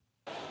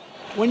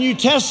when you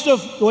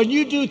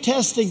do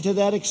testing to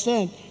that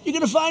extent, you're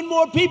going to find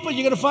more people.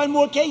 You're going to find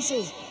more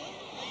cases.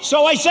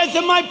 So I said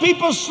to my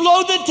people,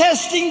 slow the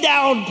testing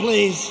down,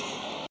 please.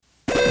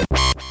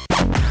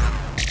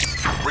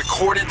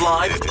 Recorded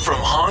live from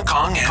Hong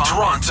Kong and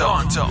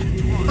Toronto.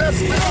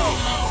 Let's go.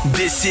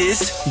 This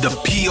is the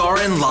PR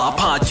and Law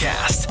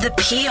Podcast. The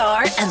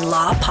PR and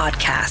Law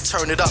Podcast.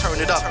 Turn it up.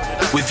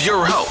 With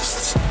your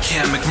hosts,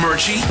 Cam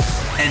McMurchie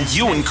and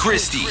Ewan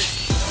Christie.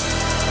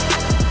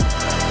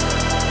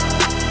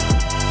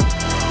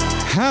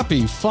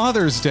 Happy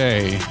Father's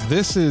Day.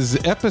 This is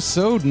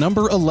episode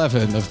number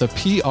 11 of the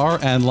PR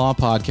and Law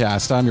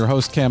Podcast. I'm your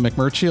host, Cam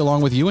McMurchie,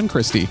 along with Ewan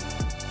Christie.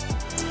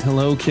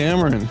 Hello,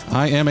 Cameron.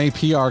 I am a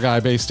PR guy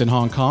based in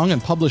Hong Kong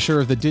and publisher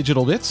of the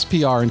Digital Bits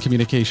PR and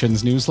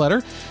Communications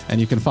newsletter,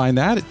 and you can find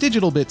that at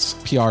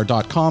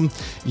digitalbitspr.com.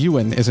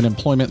 Ewan is an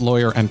employment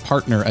lawyer and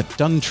partner at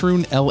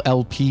Duntroon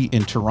LLP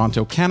in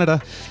Toronto, Canada,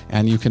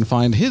 and you can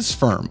find his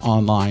firm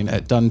online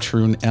at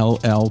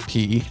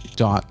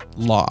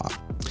duntroonllp.law.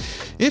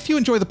 If you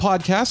enjoy the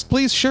podcast,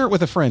 please share it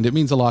with a friend. It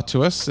means a lot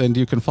to us, and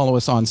you can follow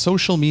us on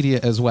social media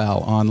as well,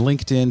 on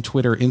LinkedIn,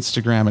 Twitter,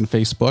 Instagram, and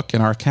Facebook,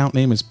 and our account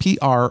name is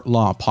PR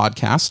Law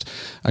Podcast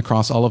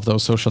across all of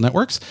those social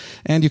networks,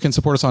 and you can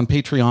support us on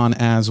Patreon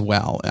as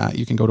well.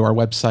 You can go to our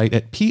website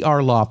at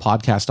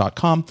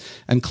prlawpodcast.com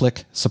and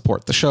click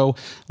Support the Show.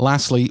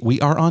 Lastly,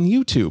 we are on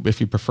YouTube if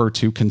you prefer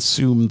to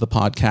consume the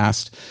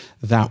podcast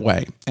that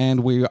way.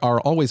 And we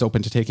are always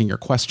open to taking your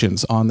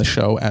questions on the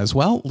show as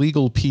well,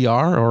 legal PR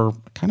or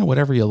kind of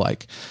whatever you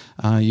like.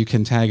 You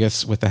can tag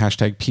us with the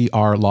hashtag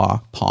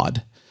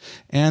PRLawPod.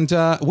 And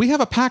we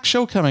have a packed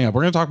show coming up.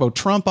 We're going to talk about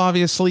Trump,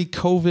 obviously,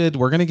 COVID.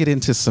 We're going to get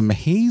into some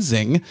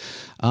hazing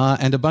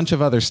and a bunch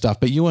of other stuff.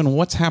 But Ewan,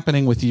 what's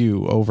happening with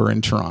you over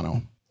in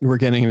Toronto? We're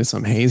getting into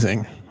some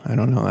hazing. I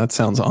don't know. That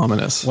sounds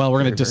ominous. Well, we're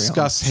going to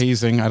discuss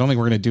hazing. I don't think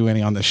we're going to do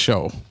any on this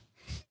show.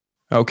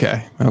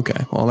 Okay.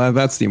 Well,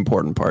 that's the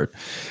important part.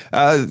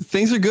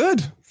 Things are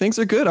good.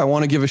 I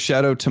want to give a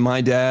shout out to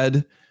my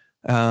dad.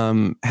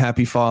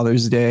 Happy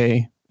Father's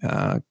Day.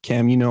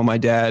 Cam, you know my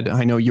dad.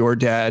 I know your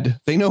dad.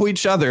 They know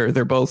each other.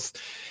 They're both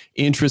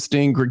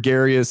interesting,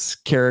 gregarious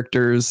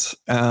characters.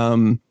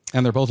 And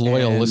they're both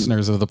loyal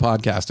listeners of the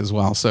podcast as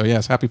well. So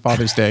yes, happy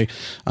Father's Day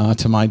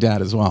to my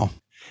dad as well.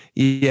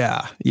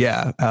 Yeah.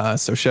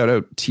 So shout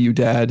out to you,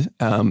 Dad.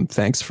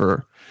 Thanks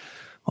for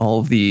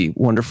all of the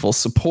wonderful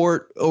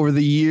support over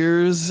the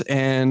years,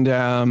 and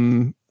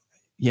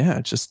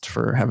just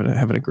for having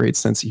a great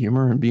sense of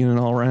humor and being an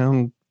all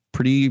around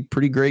pretty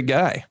great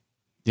guy.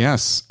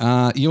 Yes,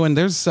 Ewan,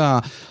 there's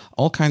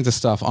all kinds of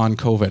stuff on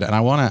COVID, and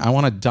I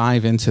want to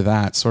dive into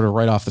that sort of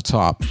right off the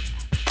top.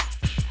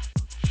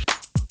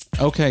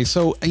 Okay,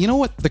 so you know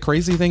what the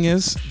crazy thing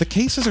is? The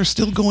cases are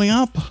still going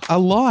up a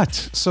lot.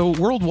 So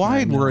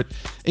worldwide, we're at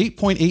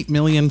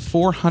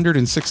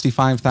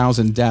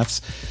 8.8,465,000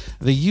 deaths.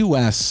 The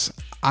U.S.,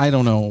 I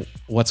don't know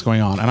what's going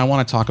on, and I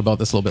want to talk about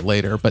this a little bit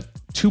later, but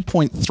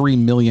 2.3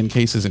 million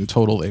cases in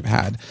total they've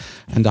had,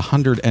 and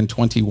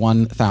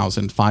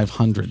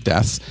 121,500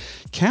 deaths.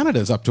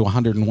 Canada's up to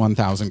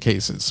 101,000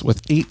 cases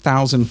with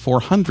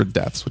 8,400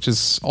 deaths, which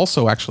is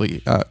also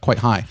actually quite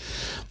high.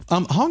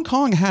 Hong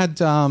Kong had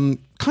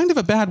kind of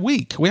a bad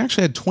week. We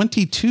actually had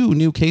 22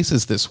 new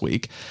cases this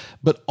week,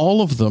 but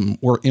all of them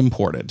were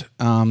imported.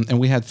 And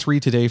we had three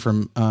today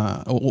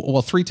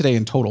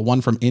in total,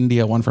 one from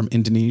India, one from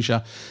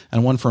Indonesia,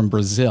 and one from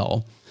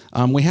Brazil.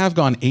 We have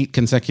gone 8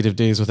 consecutive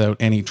days without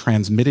any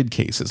transmitted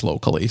cases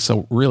locally.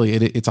 So really,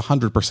 it's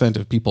 100%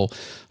 of people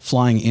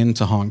flying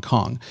into Hong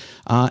Kong.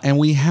 And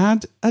we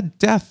had a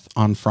death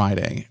on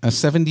Friday. A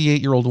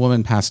 78-year-old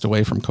woman passed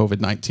away from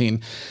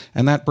COVID-19.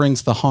 And that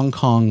brings the Hong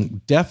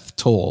Kong death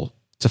toll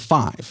to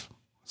 5.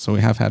 So we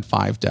have had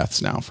 5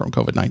 deaths now from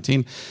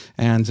COVID-19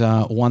 and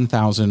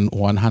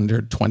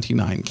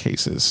 1,129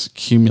 cases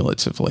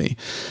cumulatively.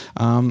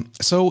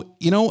 So,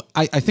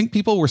 I think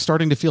people were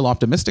starting to feel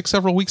optimistic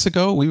several weeks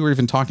ago. We were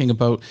even talking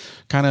about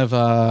kind of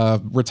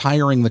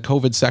retiring the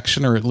COVID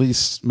section, or at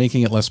least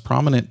making it less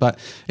prominent. But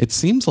it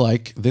seems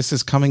like this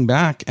is coming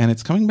back, and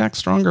it's coming back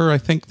stronger, I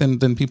think,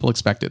 than people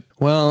expected.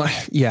 Well,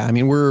 yeah, I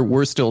mean,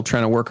 we're still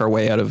trying to work our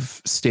way out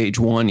of stage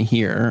 1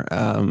 here.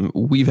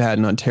 We've had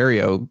in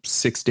Ontario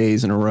 6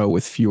 days in a row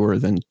with fewer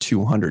than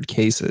 200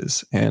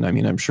 cases. And I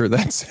mean, I'm sure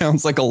that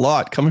sounds like a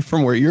lot coming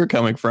from where you're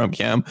coming from,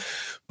 Cam.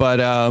 But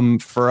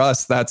for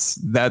us, that's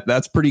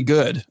pretty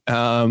good.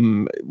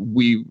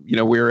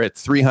 We're at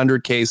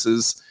 300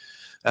 cases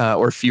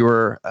or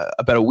fewer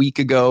about a week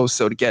ago.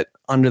 So to get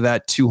under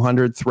that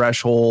 200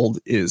 threshold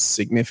is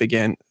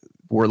significant.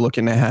 We're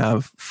looking to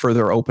have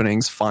further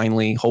openings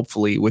finally,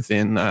 hopefully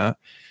within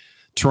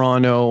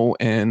Toronto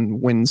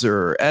and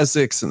Windsor,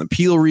 Essex, and the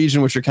Peel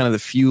region, which are kind of the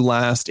few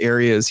last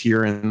areas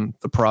here in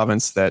the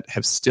province that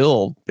have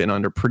still been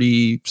under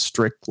pretty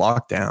strict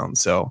lockdown.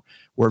 So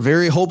we're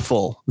very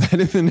hopeful that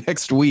in the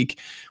next week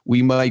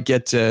we might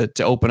get to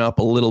open up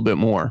a little bit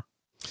more.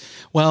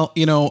 Well,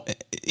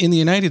 in the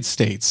United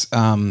States,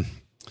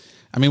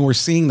 I mean, we're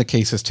seeing the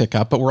cases tick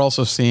up, but we're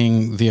also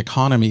seeing the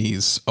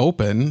economies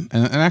open,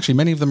 and actually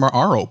many of them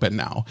are open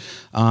now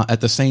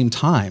at the same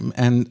time.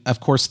 And of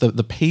course,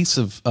 the pace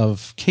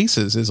of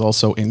cases is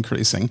also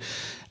increasing.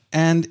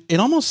 And it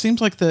almost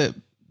seems like the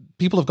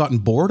people have gotten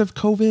bored of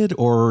COVID,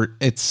 or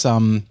it's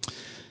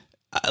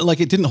like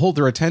it didn't hold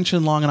their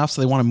attention long enough,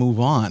 so they want to move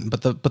on.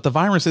 But the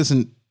virus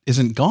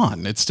isn't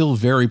gone. It's still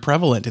very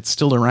prevalent. It's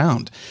still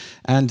around.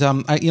 And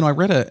I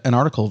read an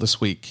article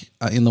this week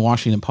in the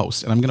Washington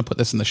Post, and I'm going to put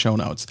this in the show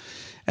notes.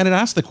 And it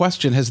asked the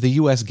question: has the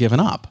U.S. given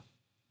up?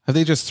 Have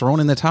they just thrown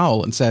in the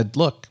towel and said,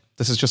 "Look,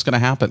 this is just going to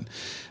happen"?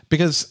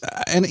 Because,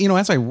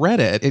 as I read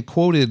it, it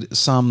quoted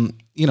some,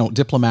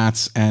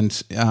 diplomats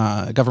and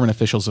government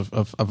officials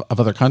of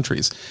other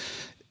countries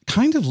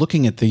kind of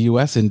looking at the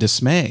U.S. in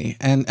dismay.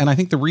 And I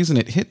think the reason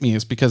it hit me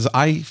is because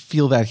I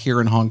feel that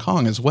here in Hong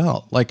Kong as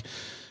well. Like,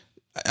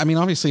 I mean,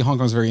 obviously Hong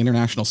Kong is a very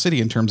international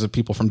city in terms of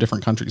people from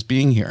different countries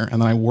being here.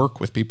 And then I work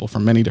with people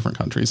from many different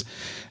countries.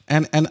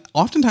 And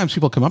oftentimes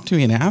people come up to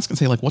me and ask and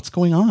say, like, what's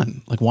going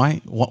on? Like,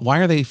 why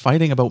are they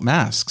fighting about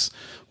masks?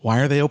 Why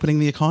are they opening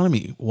the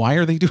economy? Why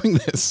are they doing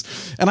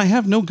this? And I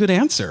have no good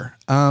answer.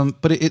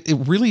 But it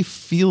really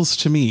feels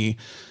to me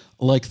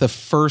like the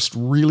first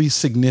really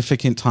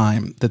significant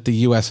time that the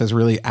U.S. has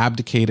really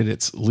abdicated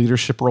its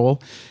leadership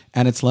role,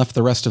 and it's left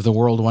the rest of the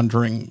world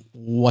wondering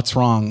what's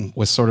wrong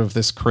with sort of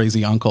this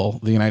crazy uncle,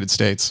 the United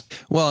States.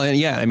 Well, and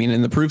yeah, I mean,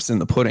 and the proof's in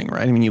the pudding,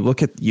 right? I mean, you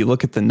look at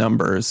the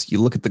numbers,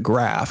 you look at the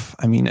graph.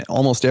 I mean,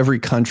 almost every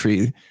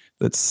country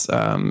that's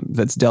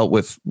dealt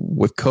with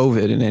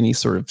COVID in any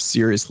sort of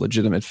serious,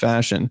 legitimate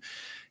fashion,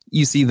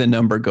 you see the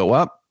number go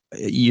up.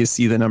 You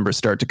see the numbers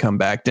start to come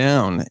back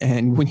down.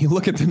 And when you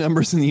look at the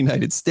numbers in the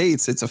United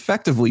States, it's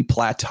effectively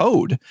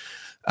plateaued.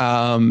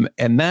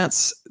 And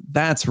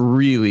that's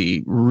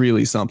really,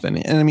 really something.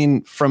 And I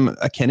mean, from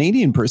a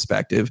Canadian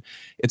perspective,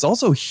 it's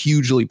also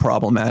hugely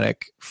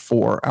problematic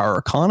for our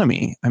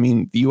economy. I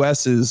mean, the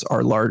U.S. is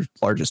our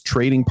largest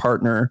trading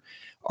partner.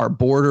 Our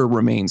border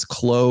remains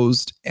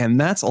closed, and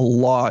that's a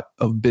lot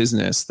of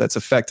business that's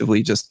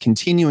effectively just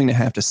continuing to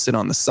have to sit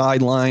on the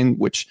sideline,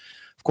 which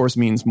of course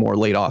means more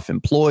laid off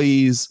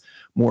employees,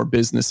 more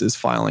businesses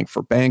filing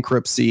for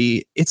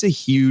bankruptcy. It's a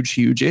huge,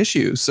 huge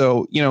issue.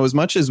 So, as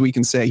much as we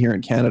can say here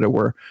in Canada,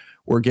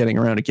 we're getting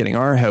around to getting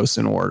our house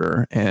in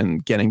order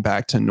and getting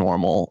back to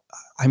normal.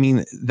 I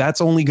mean,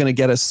 that's only going to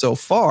get us so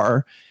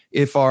far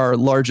if our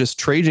largest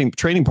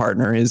trading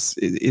partner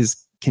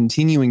is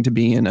continuing to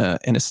be in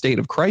a state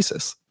of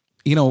crisis.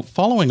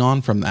 Following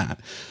on from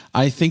that,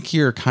 I think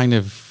you're kind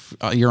of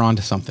you're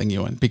onto something,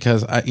 Ewan,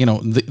 because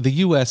the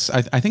U.S.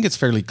 I think it's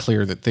fairly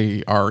clear that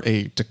they are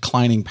a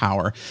declining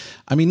power.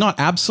 I mean, not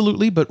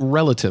absolutely, but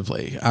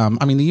relatively.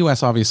 I mean, the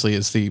U.S. obviously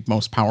is the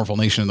most powerful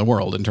nation in the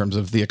world in terms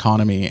of the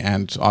economy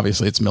and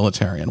obviously its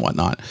military and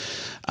whatnot.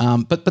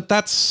 But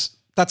that's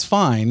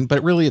fine.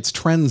 But really, it's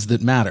trends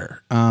that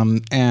matter.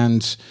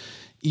 And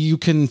you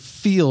can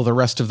feel the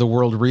rest of the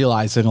world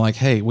realizing, like,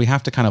 hey, we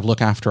have to kind of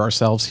look after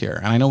ourselves here.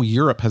 And I know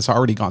Europe has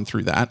already gone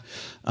through that,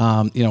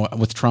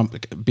 with Trump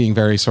being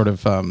very sort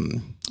of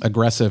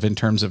aggressive in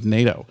terms of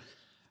NATO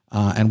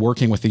and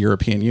working with the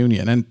European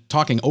Union and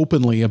talking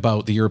openly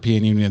about the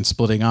European Union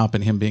splitting up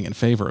and him being in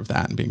favor of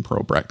that and being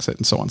pro-Brexit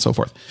and so on and so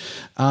forth.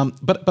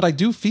 But I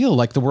do feel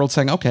like the world's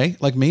saying, okay,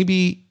 like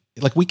maybe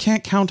like we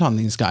can't count on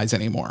these guys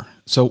anymore.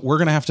 So we're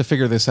going to have to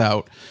figure this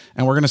out,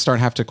 and we're going to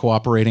have to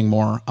cooperating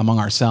more among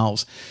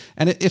ourselves.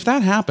 And if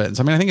that happens,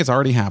 I mean, I think it's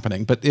already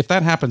happening, but if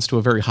that happens to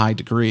a very high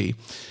degree,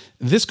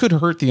 this could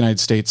hurt the United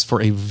States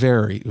for a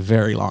very,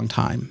 very long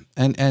time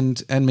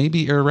and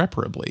maybe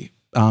irreparably.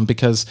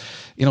 Because,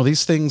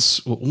 these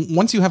things,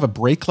 once you have a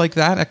break like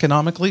that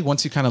economically,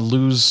 once you kind of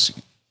lose,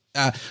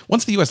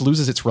 once the U.S.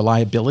 loses its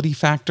reliability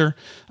factor,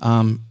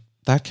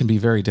 that can be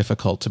very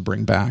difficult to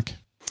bring back.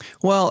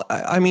 Well,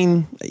 I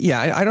mean,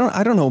 yeah, I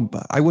don't know.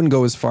 I wouldn't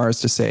go as far as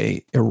to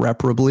say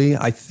irreparably.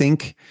 I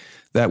think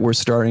that we're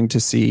starting to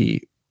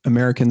see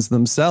Americans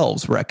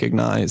themselves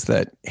recognize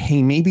that,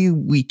 hey, maybe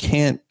we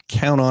can't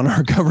count on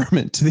our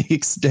government to the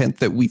extent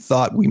that we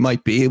thought we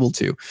might be able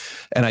to.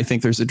 And I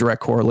think there's a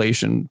direct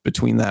correlation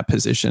between that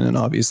position and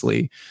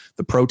obviously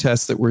the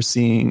protests that we're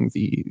seeing,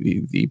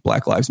 the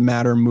Black Lives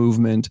Matter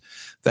movement,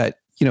 that,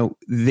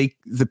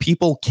 the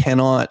people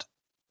cannot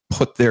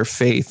put their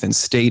faith in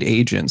state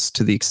agents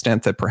to the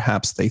extent that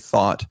perhaps they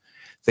thought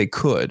they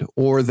could,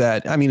 or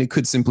that, I mean, it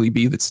could simply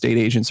be that state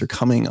agents are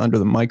coming under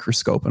the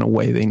microscope in a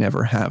way they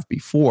never have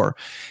before.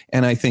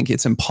 And I think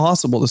it's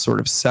impossible to sort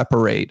of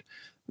separate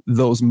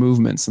those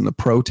movements and the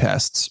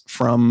protests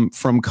from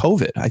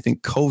COVID. I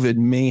think COVID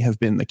may have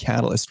been the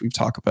catalyst. We've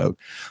talked about,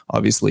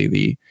 obviously,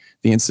 the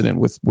incident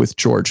with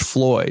George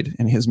Floyd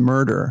and his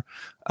murder.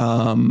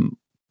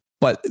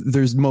 But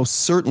there's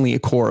most certainly a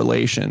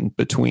correlation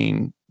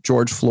between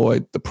George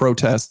Floyd, the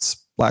protests,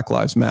 Black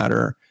Lives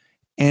Matter,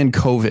 and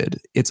COVID.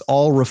 It's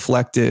all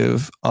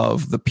reflective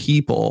of the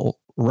people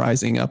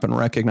rising up and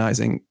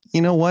recognizing,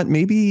 you know what,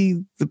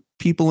 maybe the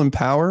people in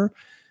power,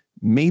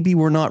 maybe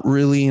we're not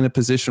really in a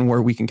position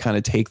where we can kind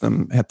of take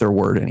them at their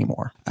word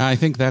anymore. I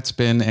think that's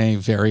been a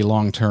very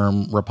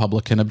long-term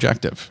Republican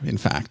objective. In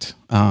fact,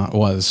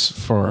 was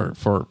for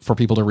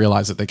people to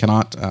realize that they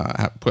cannot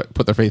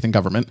put their faith in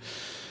government.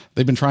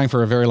 They've been trying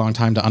for a very long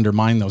time to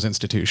undermine those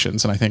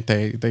institutions, and I think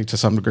they to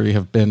some degree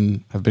have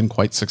been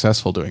quite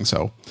successful doing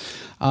so.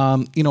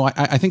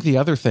 I think the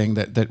other thing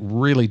that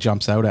really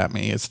jumps out at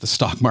me is the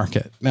stock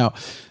market. Now,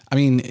 I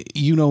mean,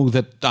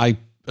 that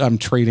I'm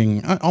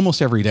trading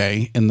almost every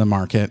day in the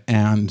market,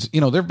 and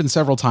there have been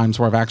several times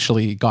where I've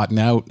actually gotten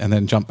out and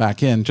then jumped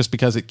back in just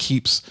because it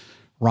keeps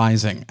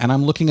rising. And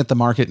I'm looking at the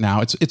market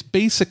now. It's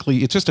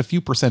just a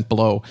few percent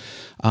below,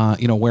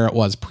 where it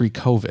was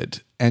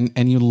pre-COVID.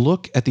 And you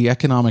look at the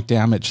economic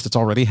damage that's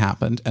already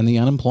happened and the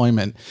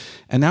unemployment.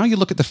 And now you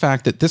look at the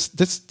fact that this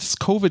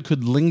COVID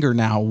could linger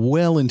now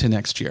well into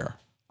next year.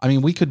 I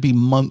mean, we could be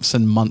months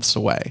and months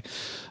away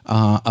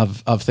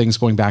of things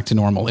going back to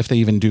normal, if they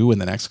even do in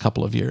the next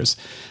couple of years.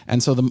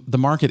 And so the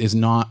market is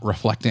not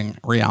reflecting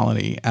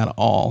reality at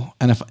all.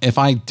 And if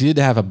I did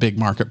have a big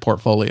market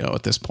portfolio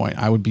at this point,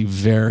 I would be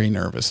very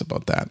nervous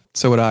about that.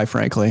 So would I,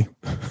 frankly.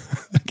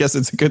 I guess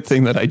it's a good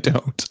thing that I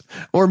don't.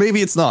 Or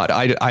maybe it's not.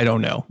 I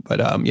don't know.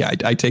 But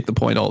I take the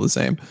point all the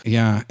same.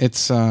 Yeah,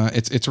 it's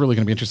really going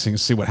to be interesting to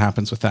see what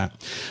happens with that.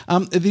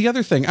 The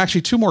other thing,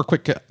 actually, two more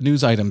quick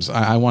news items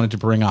I wanted to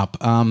bring up.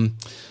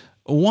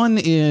 One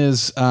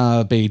is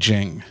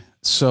Beijing.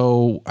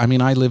 So, I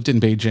mean, I lived in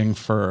Beijing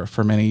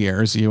for many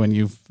years.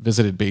 You've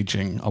visited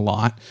Beijing a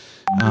lot.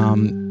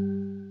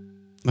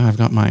 I've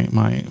got my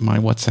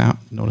WhatsApp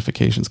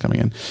notifications coming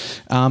in.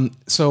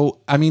 So,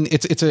 I mean,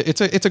 it's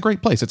a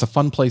great place. It's a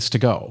fun place to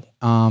go.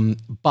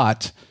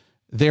 But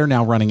they're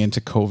now running into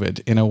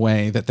COVID in a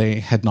way that they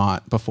had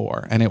not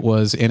before, and it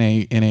was in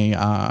a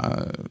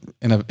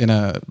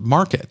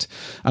market,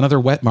 another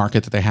wet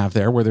market that they have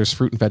there, where there's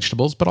fruit and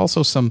vegetables, but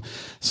also some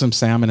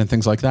salmon and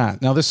things like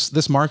that. Now,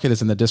 this market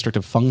is in the district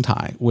of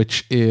Fengtai,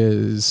 which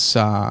is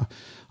I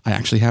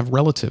actually have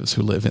relatives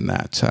who live in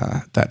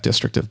that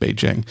district of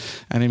Beijing,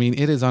 and I mean,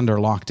 it is under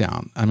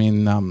lockdown. I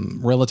mean,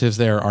 relatives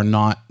there are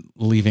not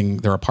leaving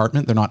their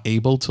apartment. They're not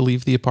able to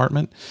leave the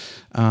apartment.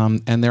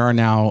 And there are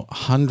now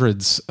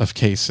hundreds of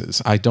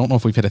cases. I don't know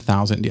if we've hit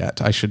 1,000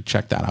 yet. I should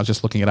check that. I was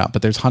just looking it up,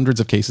 but there's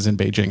hundreds of cases in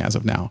Beijing as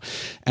of now.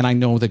 And I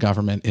know the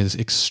government is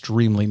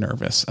extremely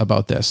nervous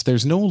about this.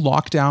 There's no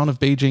lockdown of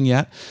Beijing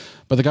yet,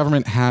 but the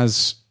government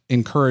has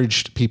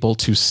encouraged people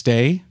to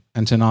stay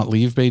and to not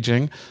leave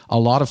Beijing. A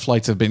lot of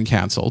flights have been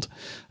canceled,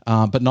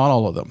 but not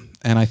all of them.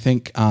 And I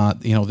think,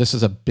 this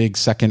is a big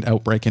second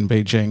outbreak in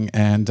Beijing,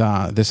 and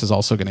this is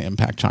also going to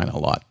impact China a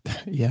lot.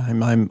 Yeah,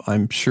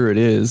 I'm sure it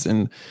is.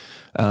 And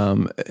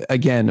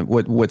again,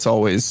 what's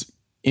always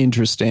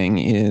interesting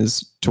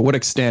is, to what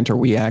extent are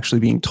we actually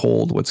being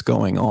told what's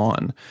going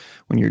on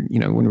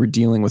when we're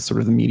dealing with sort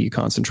of the media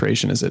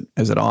concentration as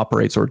it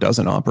operates or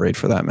doesn't operate,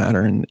 for that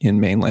matter, in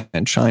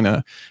mainland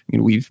China. I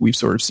mean, we've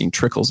sort of seen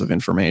trickles of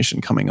information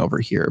coming over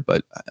here,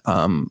 but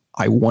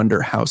I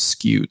wonder how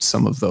skewed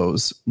some of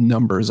those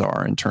numbers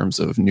are in terms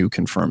of new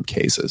confirmed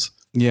cases.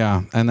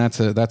 Yeah, and that's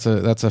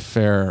a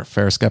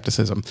fair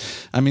skepticism.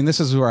 I mean,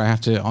 this is where I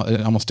have to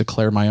almost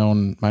declare my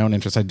own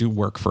interest. I do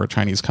work for a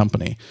Chinese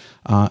company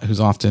who's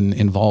often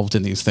involved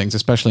in these things,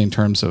 especially in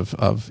terms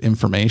of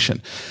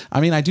information. I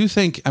mean,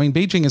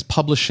 Beijing is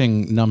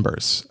publishing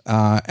numbers,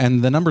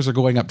 and the numbers are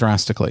going up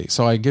drastically.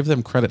 So I give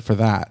them credit for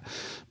that.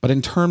 But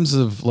in terms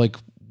of like,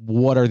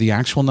 what are the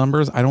actual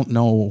numbers, I don't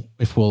know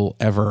if we'll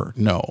ever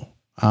know.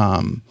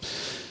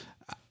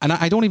 And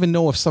I don't even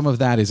know if some of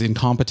that is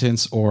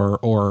incompetence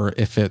or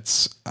if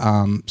it's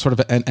sort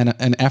of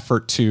an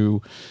effort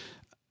to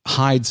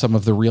hide some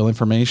of the real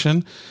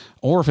information,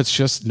 or if it's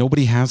just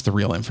nobody has the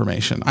real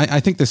information. I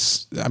think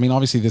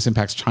obviously this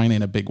impacts China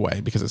in a big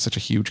way because it's such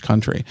a huge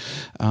country,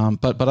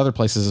 but other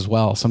places as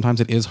well. Sometimes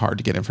it is hard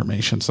to get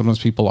information. Sometimes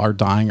people are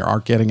dying or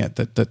aren't getting it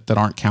that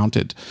aren't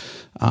counted,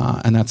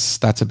 and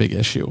that's a big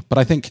issue. But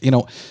I think,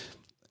 the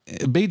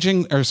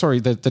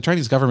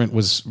Chinese government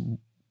was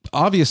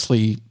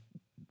obviously,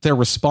 they're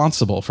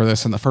responsible for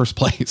this in the first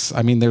place.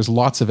 I mean, there's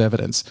lots of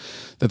evidence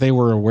that they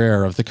were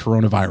aware of the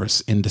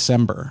coronavirus in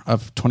December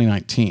of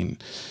 2019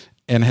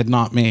 and had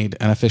not made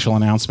an official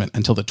announcement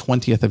until the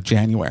 20th of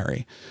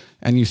January.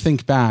 And you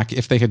think back,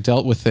 if they had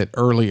dealt with it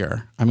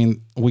earlier, I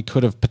mean, we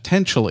could have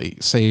potentially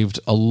saved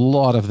a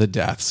lot of the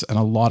deaths and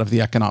a lot of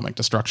the economic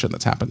destruction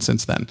that's happened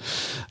since then.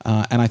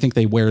 And I think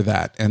they wear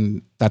that,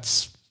 and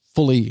that's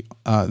fully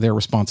their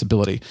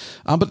responsibility.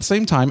 But at the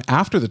same time,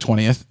 after the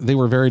 20th, they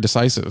were very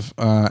decisive.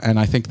 And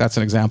I think that's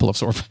an example of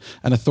sort of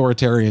an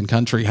authoritarian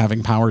country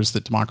having powers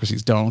that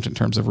democracies don't, in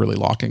terms of really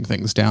locking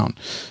things down.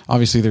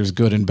 Obviously, there's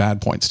good and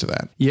bad points to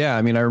that. Yeah,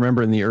 I mean, I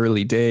remember in the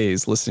early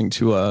days listening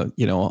to a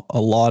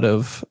lot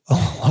of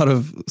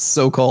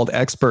so-called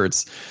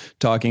experts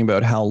talking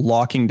about how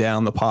locking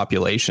down the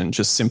population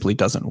just simply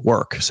doesn't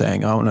work,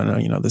 saying, oh,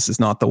 no, this is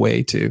not the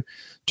way to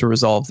to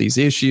resolve these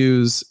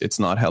issues. It's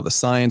not how the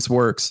science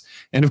works.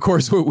 And of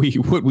course, what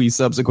we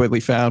subsequently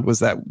found was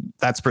that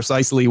that's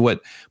precisely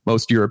what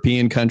most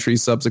European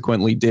countries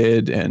subsequently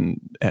did, and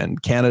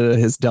Canada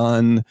has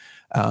done,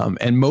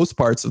 and most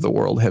parts of the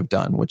world have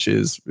done, which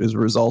is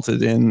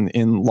resulted in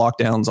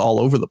lockdowns all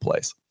over the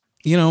place.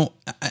 You know,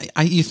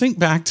 you think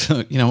back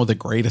to, the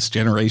greatest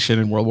generation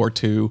in World War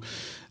II,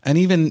 and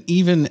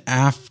even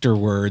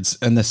afterwards,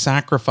 and the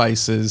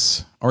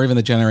sacrifices, or even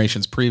the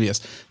generations previous,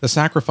 the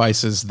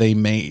sacrifices they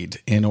made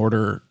in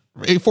order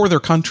for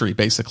their country,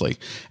 basically.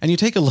 And you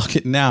take a look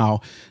at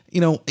now,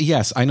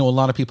 yes, I know a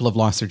lot of people have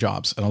lost their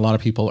jobs and a lot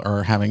of people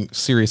are having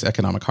serious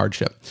economic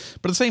hardship.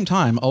 But at the same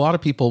time, a lot of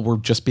people were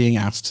just being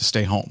asked to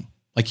stay home.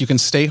 Like, you can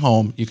stay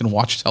home, you can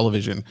watch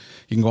television,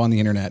 you can go on the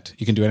internet,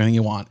 you can do anything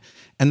you want.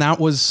 And that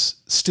was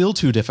still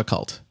too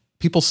difficult.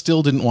 People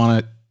still didn't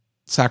want to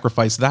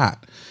sacrifice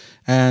that.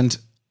 And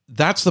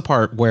that's the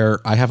part where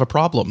I have a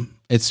problem.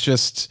 It's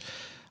just,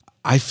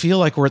 I feel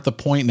like we're at the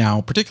point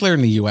now, particularly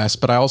in the US,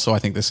 but I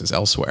think this is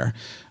elsewhere,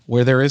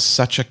 where there is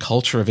such a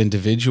culture of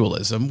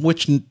individualism,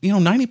 which,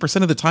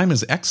 90% of the time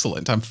is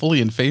excellent. I'm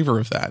fully in favor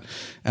of that.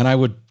 And I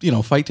would,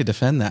 fight to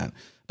defend that.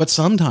 But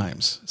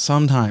sometimes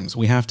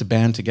we have to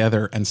band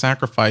together and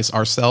sacrifice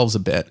ourselves a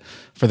bit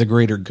for the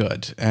greater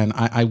good. And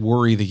I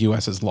worry the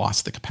U.S. has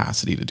lost the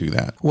capacity to do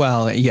that.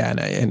 Well, yeah.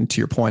 And to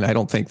your point, I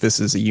don't think this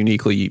is a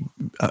uniquely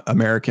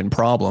American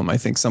problem. I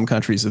think some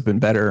countries have been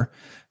better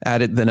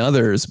at it than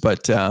others,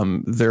 but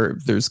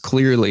there's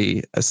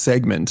clearly a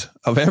segment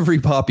of every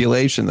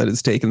population that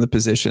has taken the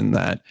position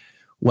that,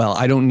 well,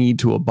 I don't need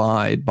to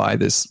abide by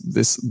this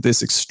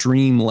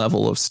extreme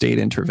level of state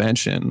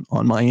intervention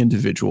on my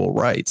individual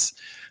rights.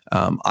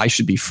 I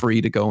should be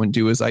free to go and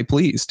do as I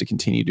please, to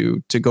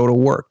continue to go to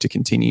work, to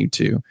continue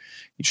to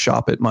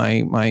shop at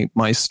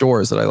my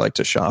stores that I like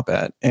to shop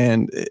at.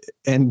 And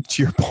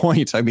to your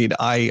point, I mean,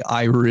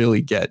 I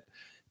really get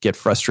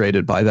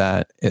frustrated by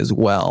that as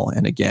well.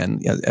 And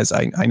again, as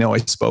I know I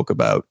spoke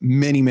about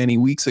many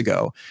weeks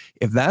ago,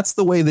 if that's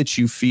the way that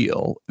you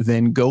feel,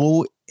 then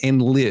go and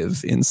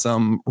live in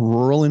some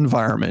rural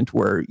environment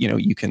where,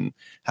 you can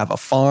have a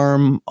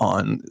farm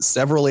on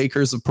several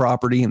acres of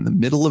property in the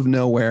middle of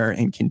nowhere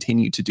and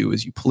continue to do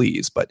as you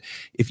please. But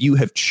if you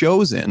have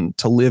chosen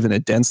to live in a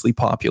densely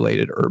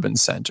populated urban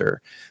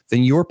center,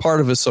 then you're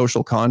part of a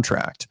social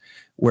contract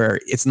where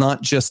it's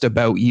not just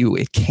about you.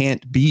 It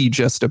can't be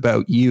just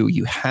about you.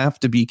 You have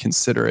to be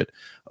considerate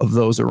of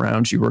those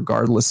around you,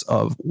 regardless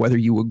of whether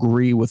you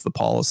agree with the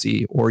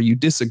policy or you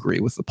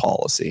disagree with the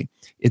policy.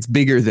 It's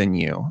bigger than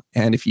you.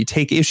 And if you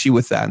take issue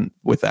with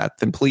that,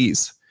 then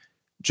please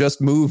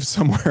just move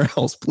somewhere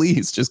else.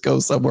 Please just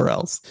go somewhere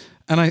else.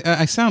 And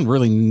I sound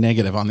really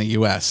negative on the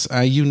U.S.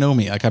 You know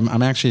me, like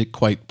I'm actually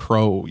quite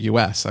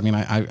pro-U.S. I mean,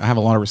 I have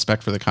a lot of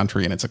respect for the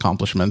country and its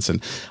accomplishments,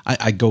 and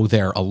I go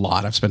there a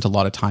lot. I've spent a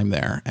lot of time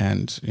there,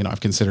 and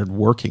I've considered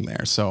working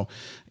there. So,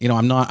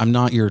 I'm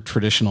not your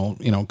traditional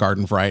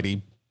garden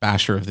variety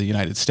basher of the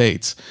United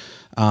States.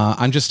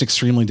 I'm just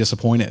extremely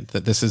disappointed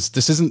that this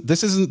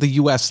isn't the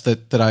U.S.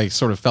 that I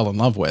sort of fell in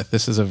love with.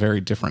 This is a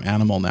very different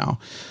animal now,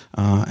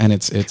 and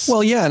it's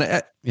well, yeah,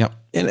 yeah.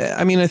 And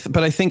I mean,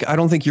 but I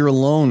don't think you're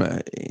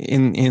alone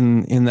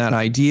in that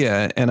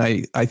idea, and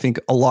I think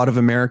a lot of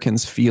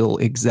Americans feel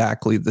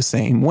exactly the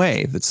same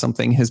way, that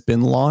something has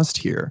been lost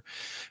here.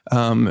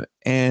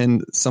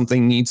 And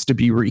something needs to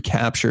be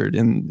recaptured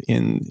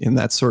in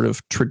that sort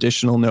of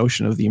traditional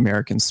notion of the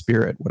American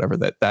spirit, whatever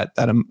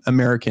that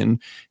American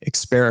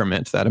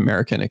experiment, that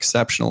American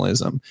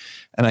exceptionalism.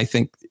 And I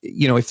think,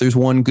 if there's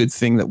one good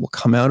thing that will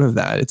come out of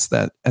that, it's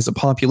that as a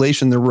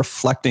population, they're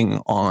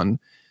reflecting on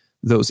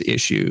those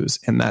issues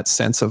and that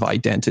sense of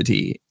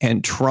identity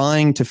and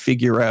trying to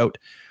figure out,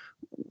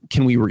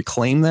 can we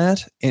reclaim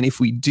that? And if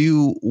we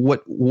do,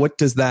 what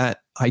does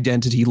that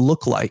identity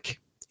look like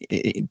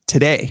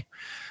today?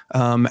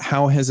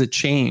 How has it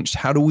changed?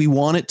 How do we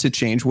want it to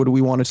change? What do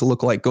we want it to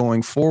look like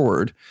going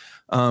forward?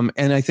 And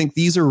I think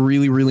these are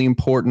really, really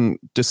important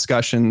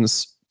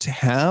discussions to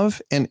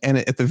have. And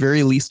at the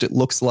very least, it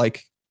looks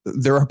like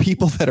there are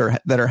people that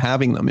are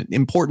having them,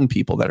 important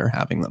people that are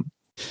having them.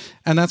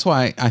 And that's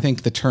why I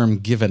think the term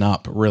 "given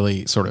up"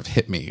 really sort of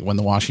hit me when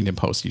the Washington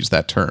Post used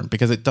that term,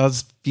 because it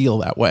does feel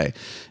that way.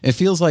 It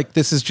feels like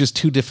this is just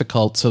too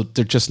difficult, so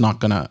they're not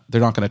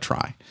gonna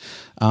try.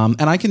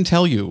 And I can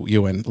tell you,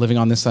 Ewan, living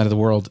on this side of the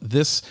world,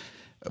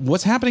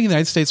 what's happening in the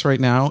United States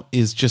right now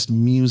is just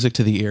music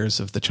to the ears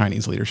of the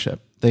Chinese leadership.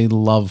 They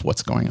love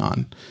what's going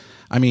on.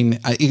 I mean,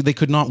 they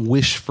could not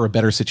wish for a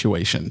better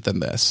situation than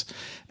this.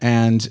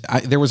 And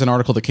there was an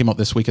article that came out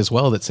this week as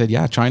well that said,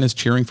 yeah, China's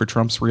cheering for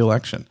Trump's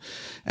reelection.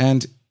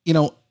 And,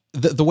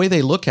 the way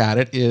they look at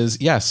it is,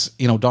 yes,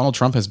 Donald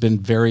Trump has been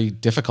very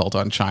difficult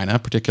on China,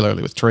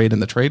 particularly with trade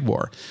and the trade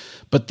war.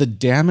 But the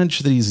damage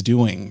that he's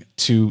doing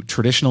to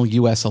traditional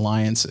U.S.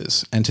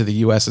 alliances and to the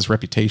U.S.'s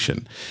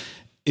reputation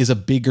is a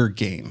bigger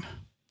gain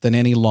than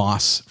any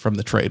loss from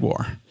the trade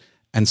war.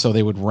 And so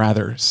they would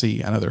rather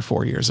see another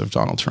 4 years of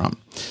Donald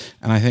Trump.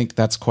 And I think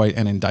that's quite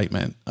an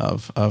indictment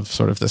of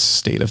sort of the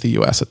state of the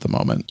U.S. at the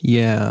moment.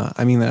 Yeah,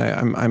 I mean,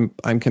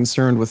 I'm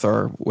concerned with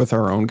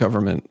our own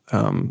government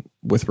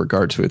with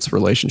regard to its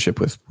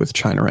relationship with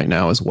China right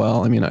now as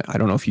well. I mean, I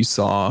don't know if you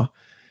saw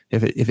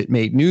if it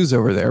made news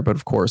over there, but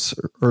of course,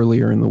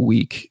 earlier in the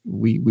week,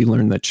 we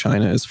learned that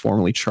China has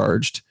formally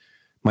charged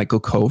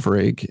Michael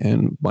Kovrig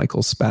and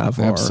Michael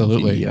Spavor.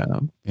 Absolutely.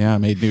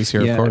 Made news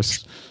here, of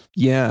course.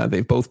 Yeah,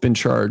 they've both been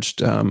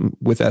charged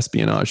with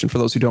espionage. And for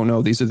those who don't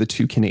know, these are the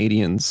two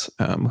Canadians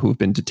who have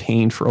been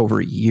detained for over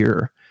a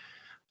year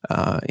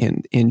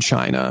in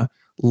China,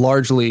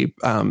 largely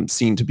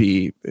seen to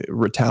be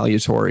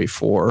retaliatory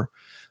for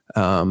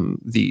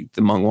the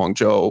Meng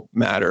Wanzhou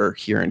matter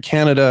here in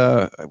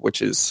Canada,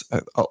 which is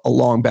a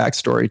long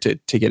backstory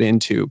to get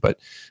into.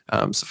 But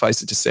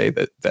suffice it to say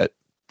that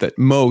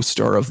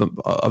most are of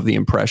the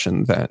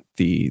impression that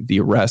the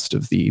arrest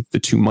of the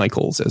two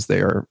Michaels, as they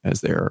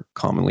are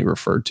commonly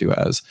referred to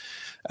as,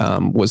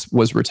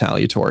 was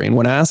retaliatory. And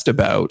when asked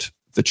about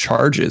the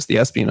charges, the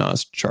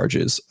espionage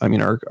charges, I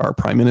mean, our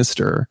prime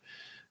minister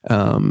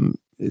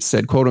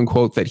said, quote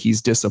unquote, that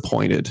he's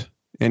disappointed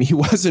and he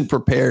wasn't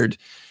prepared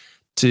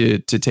to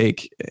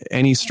take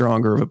any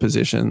stronger of a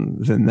position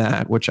than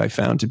that, which I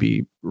found to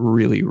be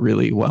really,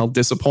 really,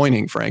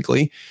 disappointing,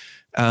 frankly.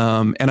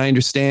 And I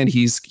understand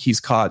he's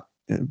caught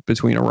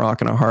between a rock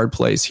and a hard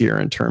place here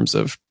in terms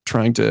of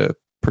trying to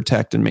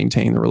protect and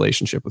maintain the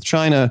relationship with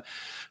China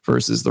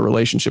versus the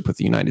relationship with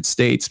the United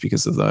States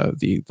because of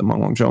the Meng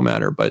Wanzhou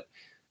matter. But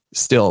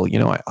still,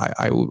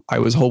 I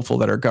was hopeful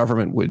that our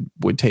government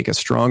would take a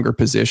stronger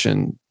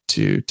position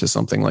to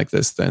something like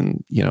this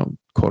than,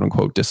 quote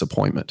unquote,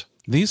 disappointment.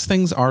 These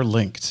things are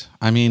linked.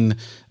 I mean,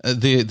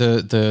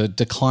 the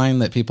decline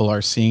that people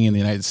are seeing in the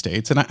United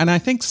States, and I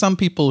think some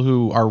people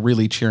who are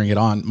really cheering it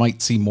on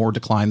might see more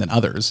decline than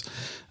others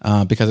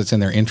because it's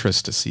in their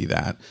interest to see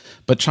that.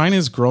 But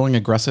China's growing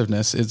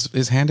aggressiveness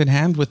is hand in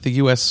hand with the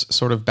U.S.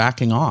 sort of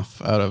backing off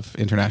out of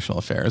international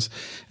affairs.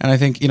 And I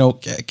think,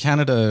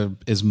 Canada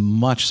is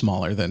much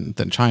smaller than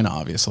China,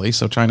 obviously,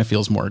 so China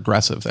feels more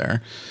aggressive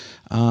there.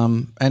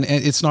 And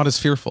it's not as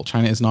fearful.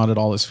 China is not at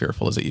all as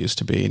fearful as it used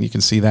to be. And you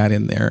can see that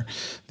in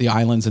the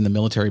islands and the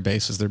military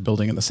bases they're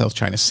building in the South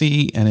China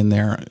Sea. And in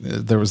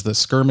there was the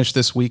skirmish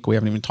this week we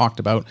haven't even talked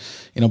about,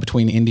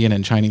 between Indian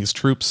and Chinese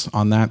troops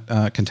on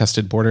that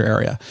contested border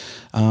area.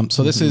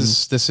 So this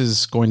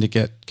is going to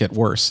get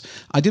worse.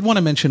 I did want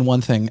to mention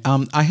one thing.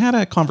 I had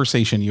a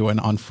conversation, Ewan,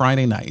 on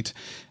Friday night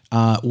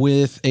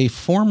with a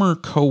former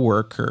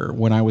coworker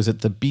when I was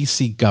at the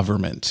BC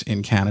government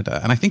in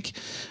Canada. And I think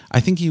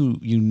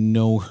you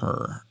know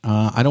her.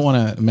 I don't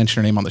want to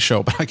mention her name on the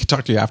show, but I could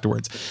talk to you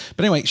afterwards.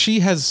 But anyway, she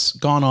has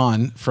gone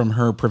on from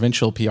her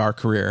provincial PR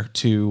career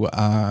to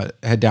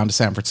head down to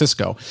San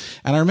Francisco.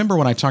 And I remember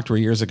when I talked to her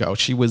years ago,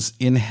 she was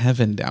in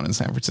heaven down in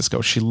San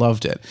Francisco. She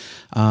loved it.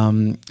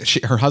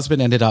 Her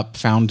husband ended up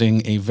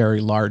founding a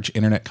very large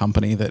internet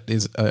company that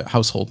is a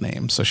household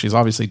name. So she's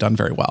obviously done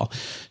very well.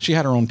 She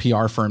had her own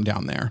PR firm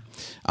down there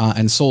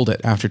and sold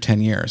it after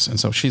 10 years. And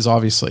so she's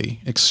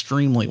obviously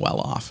extremely well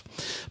off.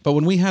 But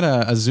when we had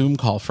a Zoom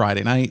call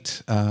Friday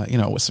night,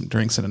 with some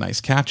drinks and a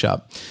nice catch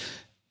up,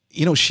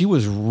 she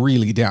was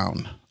really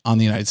down on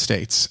the United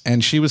States.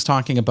 And she was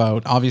talking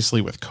about,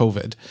 obviously with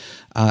COVID,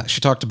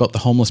 she talked about the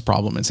homeless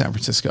problem in San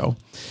Francisco.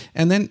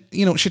 And then,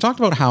 she talked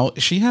about how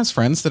she has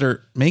friends that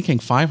are making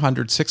 $500,000,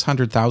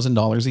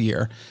 $600,000 a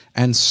year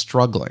and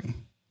struggling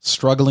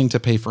to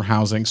pay for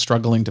housing,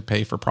 struggling to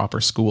pay for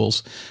proper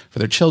schools for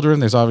their children.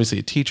 There's obviously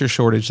a teacher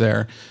shortage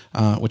there,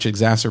 which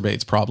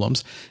exacerbates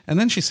problems. And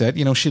then she said,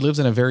 she lives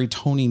in a very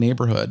Tony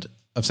neighborhood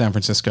of San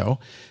Francisco.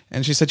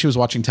 And she said she was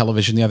watching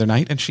television the other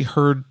night and she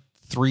heard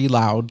 3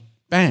 loud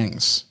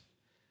bangs.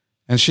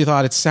 And she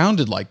thought it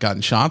sounded like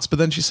gunshots, but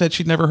then she said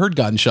she'd never heard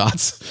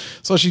gunshots.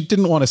 So she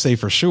didn't want to say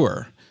for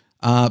sure.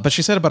 But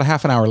she said about a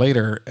half an hour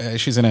later,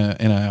 she's in a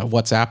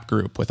WhatsApp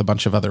group with a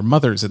bunch of other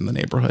mothers in the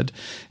neighborhood,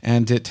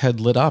 and it had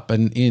lit up.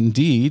 And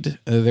indeed,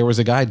 there was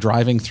a guy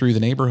driving through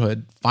the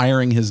neighborhood,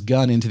 firing his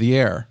gun into the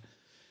air.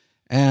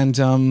 And,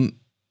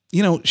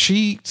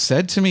 she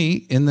said to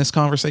me in this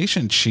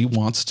conversation, she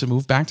wants to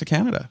move back to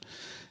Canada.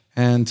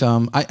 And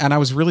I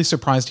was really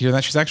surprised to hear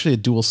that. She's actually a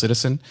dual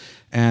citizen,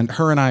 and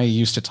her and I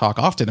used to talk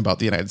often about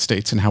the United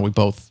States and how we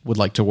both would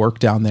like to work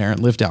down there and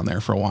live down there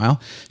for a while.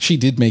 She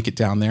did make it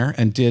down there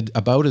and did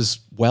about as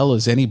well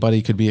as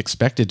anybody could be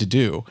expected to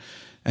do.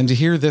 And to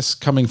hear this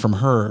coming from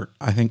her,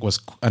 I think was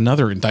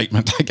another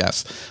indictment, I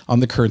guess, on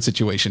the current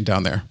situation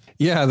down there.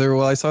 Yeah,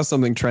 I saw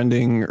something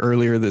trending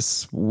earlier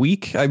this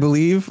week, I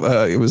believe.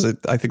 I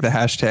think the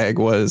hashtag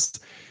was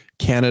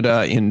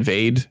Canada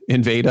invade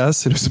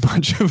us. It was a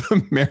bunch of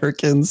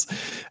Americans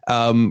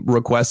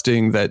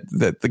requesting that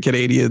the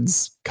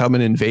Canadians come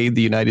and invade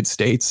the United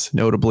States,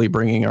 notably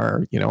bringing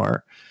our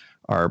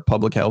our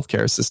public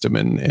healthcare system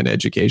and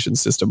education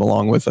system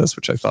along with us,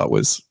 which I thought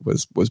was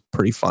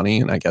pretty funny,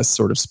 and I guess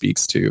sort of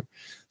speaks to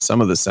some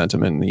of the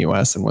sentiment in the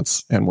U.S. and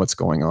what's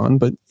going on.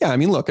 But yeah, I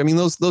mean, look, I mean,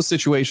 those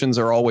situations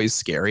are always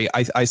scary.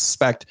 I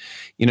suspect,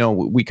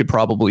 we could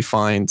probably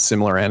find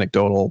similar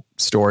anecdotal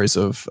stories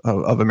of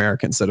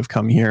Americans that have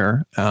come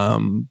here.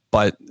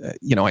 But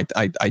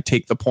I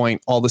take the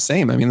point all the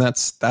same. I mean,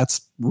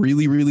 that's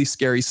really, really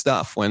scary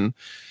stuff when,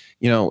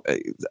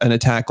 an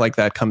attack like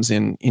that comes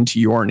into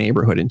your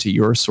neighborhood, into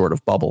your sort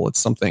of bubble. It's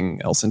something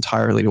else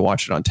entirely to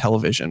watch it on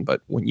television.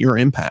 But when you're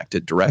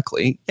impacted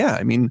directly, yeah,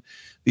 I mean,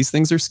 these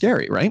things are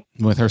scary, right?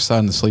 With her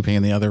son sleeping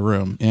in the other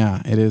room.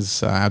 Yeah, it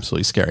is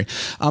absolutely scary.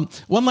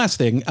 One last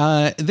thing.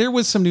 There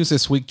was some news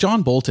this week.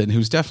 John Bolton,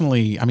 who's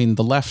definitely, I mean,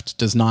 the left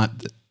does not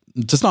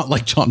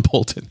like John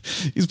Bolton.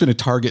 He's been a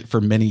target for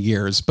many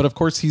years, but of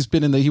course he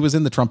was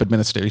in the Trump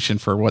administration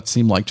for what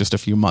seemed like just a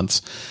few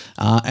months.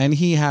 And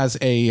he has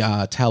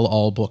a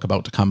tell-all book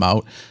about to come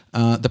out.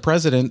 The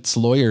president's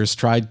lawyers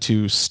tried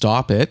to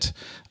stop it,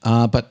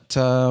 but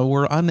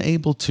were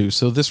unable to.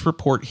 So this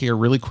report here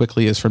really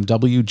quickly is from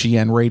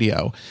WGN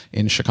Radio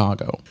in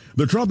Chicago.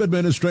 The Trump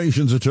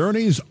administration's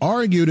attorneys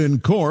argued in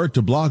court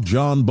to block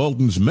John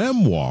Bolton's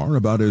memoir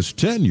about his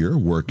tenure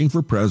working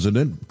for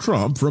President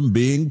Trump from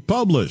being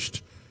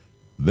published.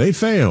 They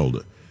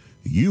failed.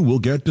 You will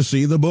get to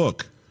see the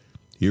book.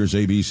 Here's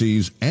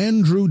ABC's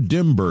Andrew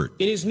Dimbert.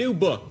 In his new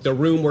book, The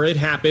Room Where It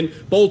Happened,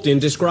 Bolton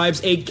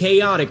describes a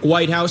chaotic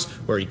White House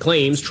where he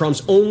claims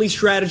Trump's only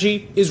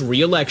strategy is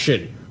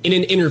re-election. In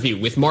an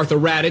interview with Martha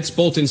Raddatz,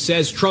 Bolton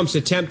says Trump's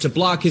attempt to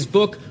block his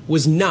book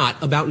was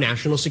not about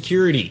national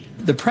security.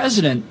 The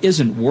president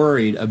isn't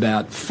worried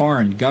about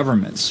foreign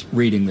governments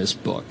reading this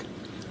book.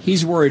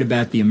 He's worried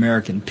about the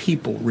American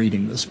people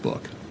reading this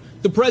book.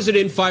 The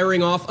president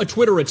firing off a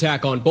Twitter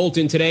attack on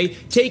Bolton today,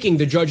 taking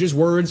the judge's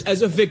words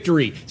as a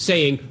victory,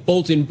 saying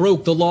Bolton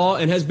broke the law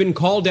and has been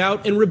called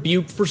out and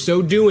rebuked for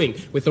so doing,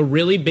 with a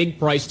really big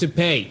price to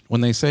pay.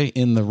 When they say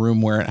in the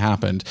room where it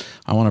happened,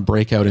 I want to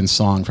break out in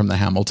song from the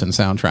Hamilton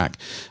soundtrack.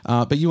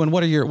 But Ewan,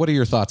 what are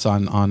your thoughts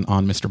on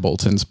Mr.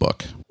 Bolton's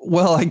book?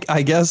 Well,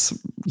 I guess,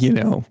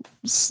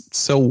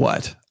 so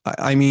what?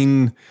 I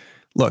mean,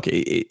 look,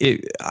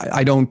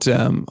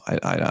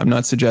 I'm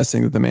not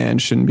suggesting that the man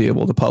shouldn't be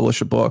able to publish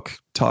a book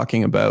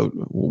talking about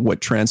what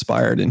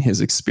transpired in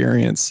his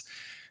experience,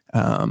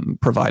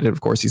 provided,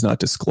 of course, he's not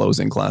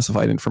disclosing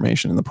classified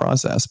information in the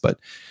process. But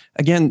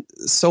again,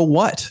 so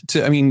what?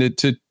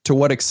 To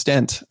what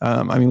extent?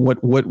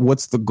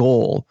 What's the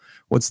goal?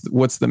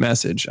 What's the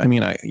message? I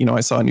mean,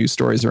 I saw news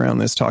stories around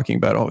this talking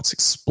about, it's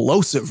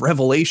explosive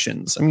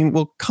revelations. I mean,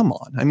 well, come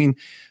on. I mean,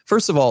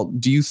 first of all,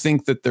 do you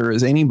think that there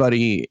is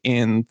anybody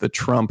in the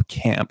Trump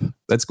camp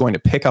that's going to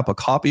pick up a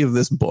copy of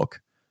this book,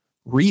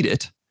 read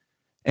it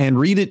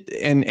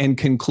and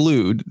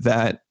conclude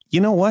that,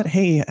 you know what?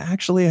 Hey,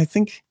 actually, I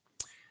think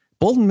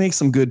Bolton makes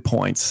some good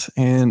points,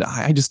 and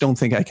I just don't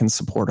think I can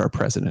support our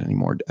president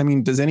anymore. I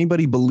mean, does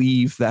anybody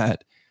believe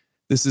that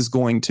this is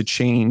going to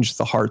change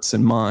the hearts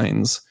and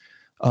minds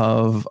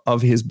of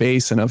his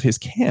base and of his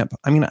camp?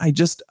 I mean, I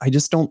just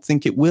don't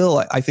think it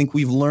will. I think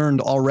we've learned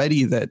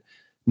already that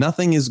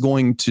nothing is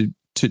going to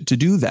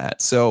do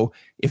that. So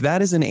if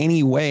that is in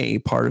any way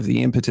part of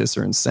the impetus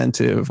or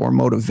incentive or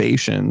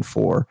motivation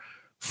for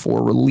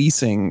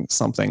releasing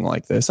something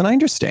like this, and I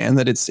understand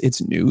that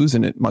it's news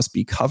and it must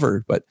be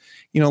covered, but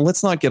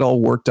let's not get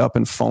all worked up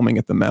and foaming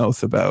at the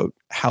mouth about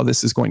how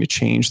this is going to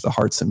change the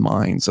hearts and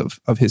minds of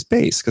his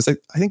base, because I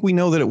think we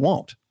know that it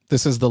won't.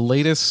 This is the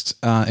latest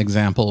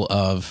example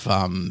of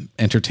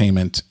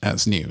entertainment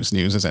as news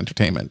as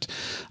entertainment.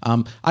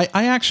 I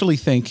actually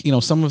think,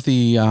 some of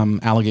the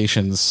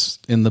allegations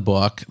in the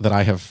book that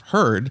I have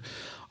heard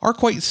are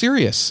quite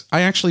serious.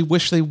 I actually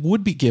wish they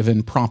would be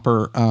given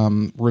proper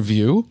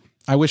review.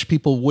 I wish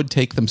people would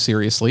take them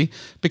seriously,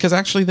 because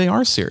actually they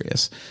are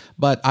serious.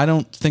 But I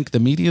don't think the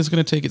media is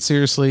going to take it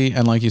seriously.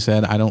 And like you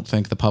said, I don't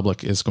think the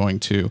public is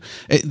going to.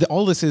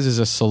 All this is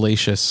a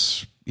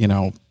salacious,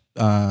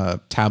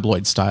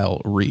 tabloid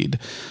style read.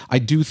 I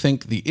do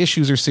think the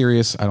issues are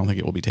serious. I don't think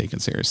it will be taken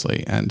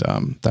seriously, and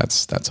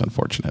that's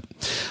unfortunate.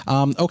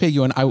 Okay,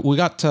 Ewan, we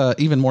got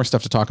even more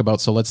stuff to talk about,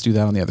 so let's do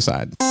that on the other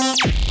side.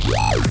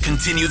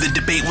 Continue the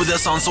debate with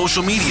us on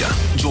social media.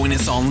 Join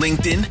us on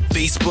LinkedIn,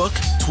 Facebook,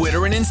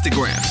 Twitter, and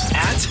Instagram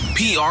at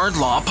PR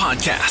Law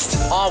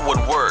Podcast. All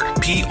one word,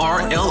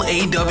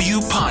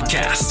 PRLAW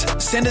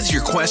Podcast. Send us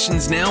your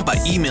questions now by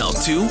email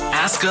to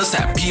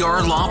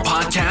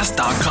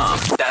askus@prlawpodcast.com.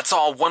 That's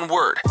all one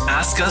word.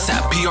 Ask us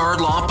at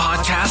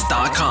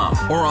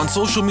prlawpodcast.com or on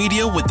social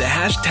media with the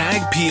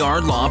hashtag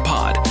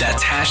PRLawPod.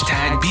 That's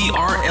hashtag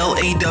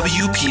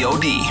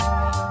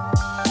PRLAWPOD.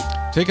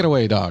 Take it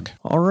away, dog.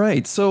 All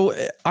right. So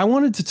I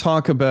wanted to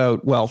talk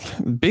about,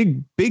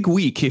 big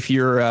week if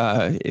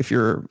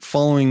you're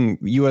following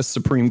U.S.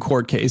 Supreme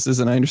Court cases,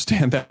 and I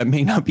understand that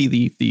may not be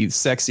the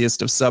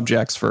sexiest of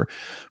subjects for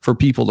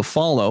people to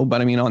follow.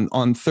 But I mean,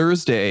 on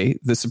Thursday,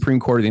 the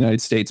Supreme Court of the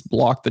United States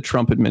blocked the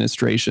Trump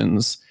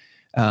administration's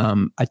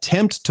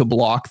attempt to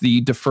block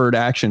the Deferred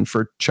Action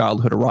for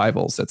Childhood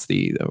Arrivals. That's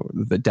the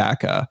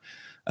DACA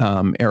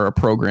era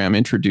program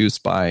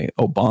introduced by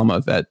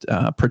Obama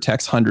that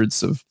protects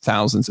hundreds of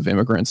thousands of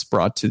immigrants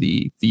brought to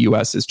the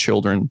U.S. as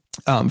children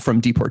from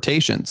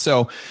deportation.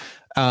 So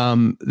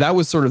that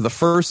was sort of the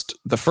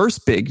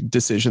first big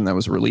decision that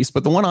was released.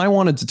 But the one I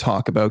wanted to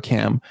talk about,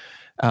 Cam,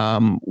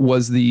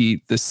 was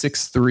the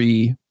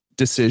 6-3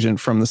 decision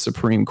from the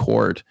Supreme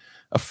Court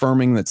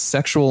affirming that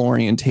sexual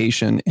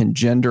orientation and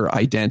gender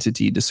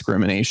identity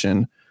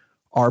discrimination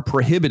are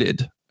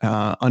prohibited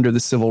under the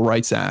Civil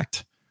Rights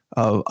Act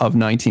of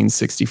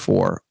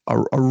 1964.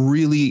 A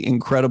really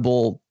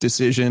incredible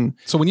decision.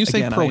 So when you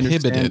say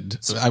prohibited,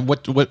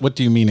 what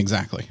do you mean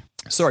exactly?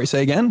 Sorry,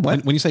 say again.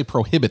 What? When you say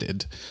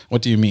prohibited,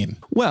 what do you mean?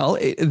 Well,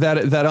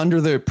 that under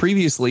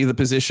the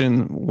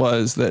position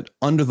was that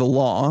under the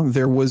law,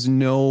 there was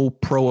no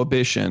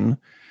prohibition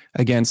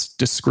against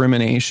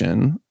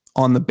discrimination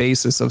on the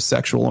basis of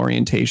sexual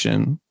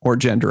orientation or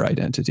gender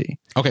identity.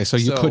 Okay, so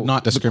you could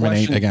not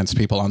discriminate against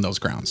people on those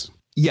grounds.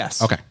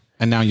 Yes. Okay,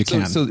 and now you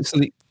can.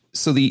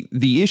 So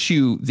the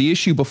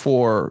issue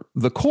before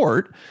the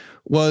court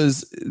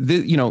was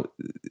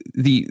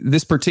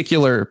this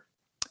particular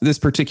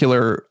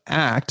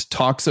act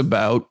talks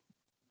about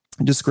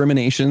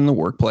discrimination in the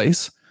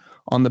workplace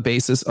on the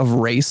basis of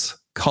race,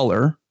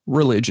 color,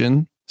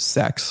 religion,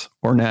 sex,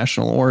 or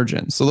national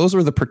origin. So those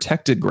were the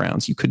protected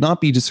grounds. You could not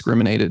be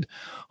discriminated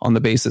on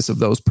the basis of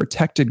those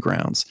protected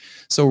grounds.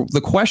 So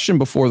the question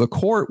before the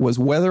court was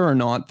whether or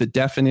not the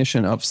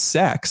definition of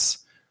sex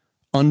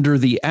under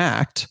the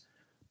act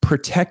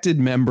protected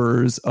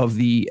members of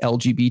the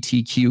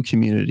LGBTQ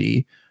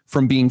community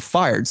from being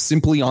fired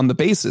simply on the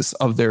basis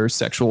of their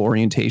sexual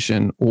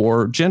orientation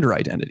or gender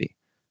identity.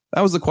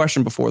 That was the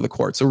question before the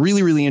court. So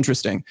really, really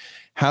interesting.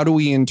 How do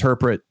we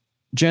interpret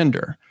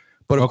gender?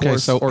 But of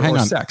course, or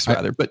sex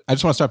rather. But I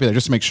just want to stop you there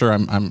just to make sure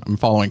I'm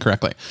following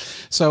correctly.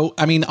 So,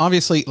 I mean,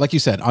 obviously, like you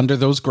said, under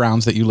those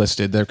grounds that you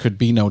listed, there could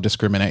be no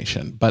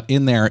discrimination. But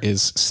in there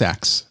is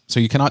sex. So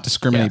you cannot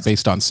discriminate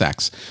based on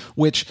sex,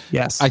 which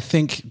I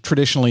think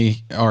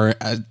traditionally, or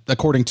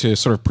according to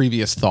sort of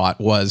previous thought,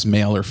 was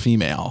male or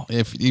female.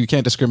 If you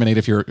can't discriminate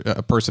if you're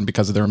a person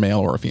because of they're a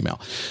male or a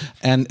female.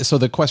 And so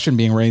the question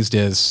being raised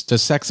is,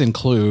 does sex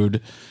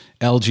include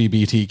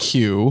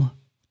LGBTQ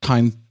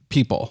kind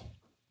people?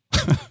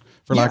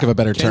 For lack of a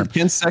better term.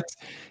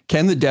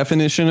 Can the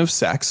definition of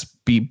sex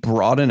be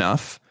broad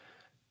enough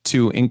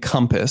to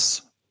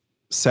encompass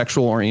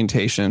sexual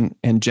orientation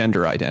and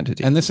gender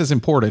identity? And this is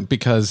important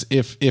because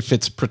if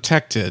it's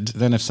protected,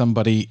 then if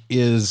somebody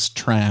is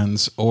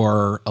trans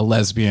or a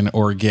lesbian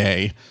or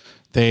gay,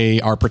 they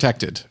are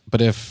protected.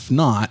 But if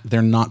not,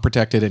 they're not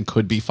protected and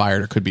could be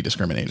fired or could be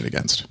discriminated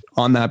against.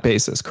 On that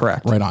basis,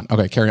 correct. Right on.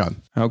 Okay, carry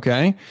on.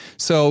 Okay.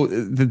 So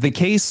the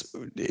case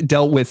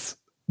dealt with,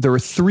 there were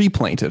 3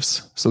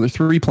 plaintiffs. So there are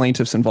 3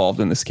 plaintiffs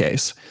involved in this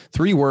case.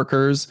 3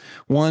 workers.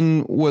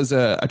 One was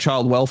a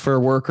child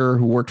welfare worker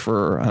who worked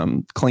for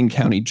Clayton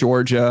County,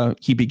 Georgia.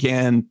 He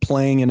began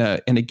playing in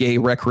a gay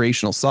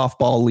recreational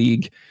softball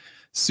league.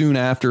 Soon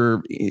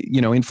after,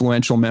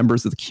 influential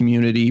members of the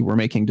community were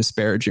making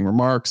disparaging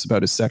remarks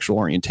about his sexual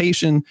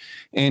orientation,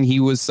 and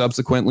he was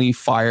subsequently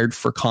fired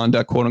for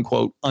conduct, quote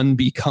unquote,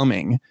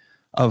 unbecoming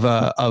of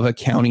a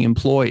county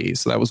employee.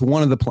 So that was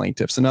one of the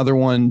plaintiffs. Another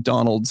one,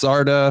 Donald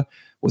Zarda,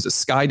 was a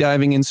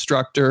skydiving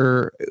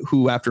instructor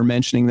who, after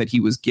mentioning that he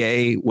was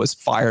gay, was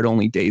fired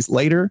only days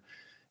later.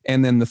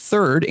 And then the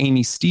third,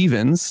 Amy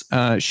Stevens,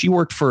 she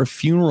worked for a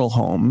funeral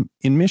home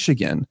in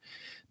Michigan.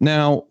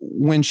 Now,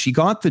 when she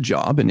got the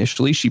job,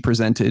 initially she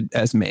presented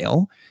as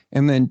male.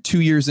 And then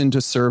 2 years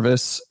into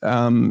service,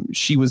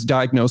 she was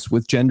diagnosed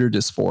with gender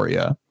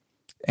dysphoria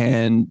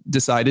and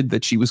decided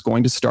that she was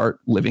going to start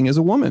living as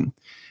a woman.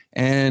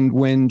 And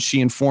when she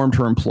informed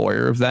her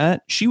employer of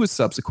that, she was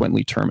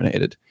subsequently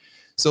terminated.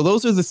 So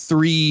those are the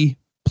 3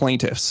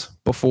 plaintiffs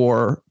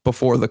before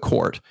the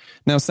court.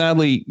 Now,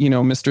 sadly,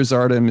 Mr.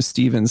 Zarda and Ms.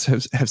 Stevens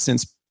have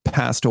since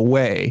passed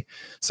away.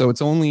 So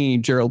it's only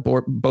Gerald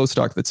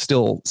Bostock that's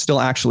still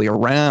actually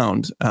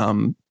around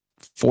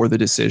for the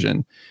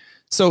decision.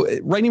 So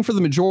writing for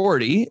the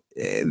majority,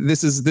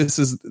 this is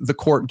the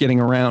court getting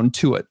around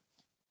to it.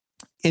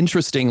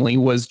 Interestingly,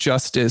 was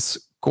Justice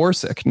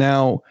Gorsuch.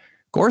 Now,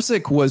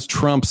 Gorsuch was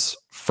Trump's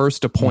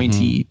first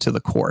appointee to the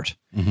court,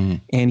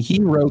 and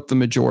he wrote the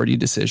majority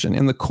decision.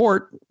 And the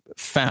court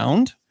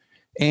found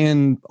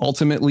and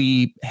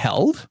ultimately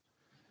held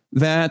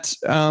that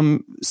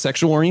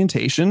sexual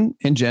orientation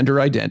and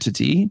gender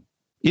identity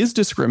is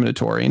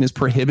discriminatory and is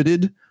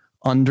prohibited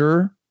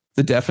under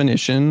the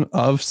definition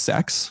of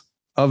sex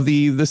of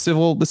the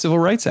Civil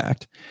Rights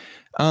Act.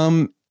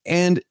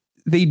 And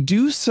they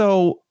do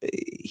so.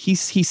 He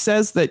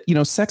says that,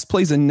 sex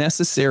plays a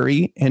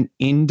necessary and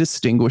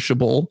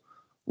indistinguishable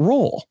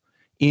role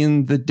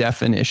in the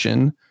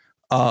definition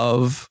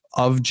of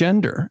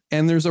gender.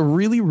 And there's a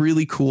really,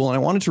 really cool, and I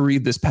wanted to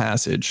read this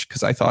passage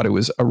because I thought it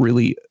was a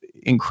really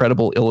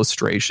incredible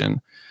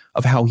illustration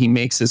of how he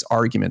makes his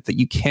argument that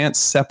you can't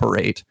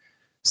separate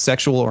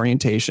sexual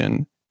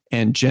orientation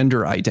and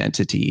gender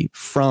identity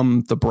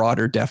from the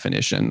broader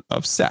definition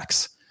of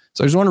sex.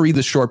 So I just want to read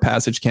this short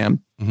passage,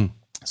 Cam. Mm-hmm.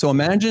 So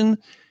imagine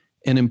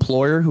an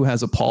employer who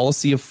has a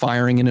policy of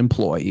firing an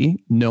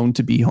employee known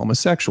to be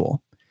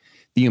homosexual.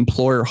 The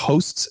employer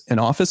hosts an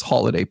office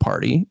holiday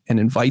party and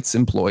invites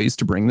employees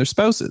to bring their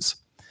spouses.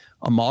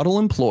 A model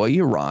employee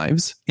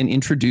arrives and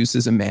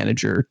introduces a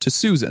manager to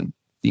Susan,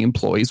 the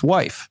employee's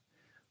wife.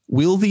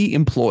 Will the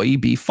employee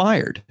be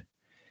fired?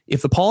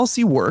 If the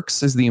policy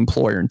works as the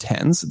employer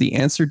intends, the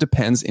answer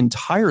depends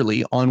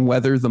entirely on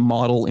whether the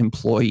model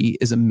employee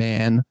is a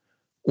man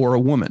or a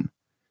woman.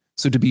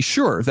 So to be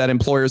sure, that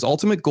employer's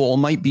ultimate goal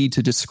might be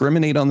to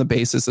discriminate on the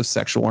basis of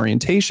sexual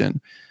orientation.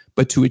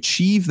 But to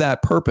achieve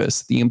that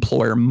purpose, the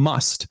employer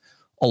must,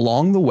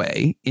 along the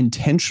way,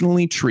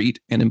 intentionally treat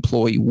an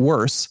employee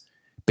worse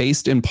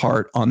based in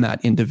part on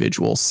that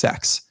individual's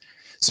sex.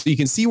 So you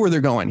can see where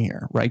they're going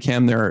here, right,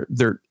 Cam?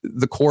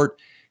 The court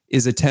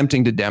is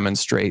attempting to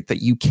demonstrate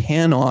that you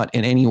cannot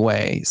in any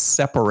way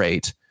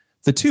separate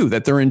the two,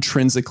 that they're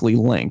intrinsically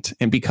linked.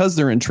 And because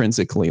they're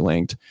intrinsically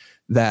linked,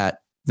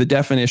 that the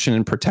definition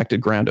and protected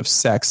ground of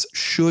sex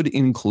should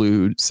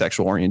include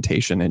sexual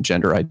orientation and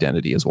gender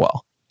identity as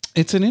well.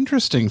 It's an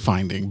interesting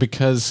finding,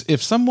 because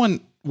if someone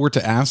were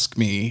to ask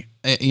me,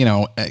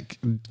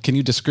 can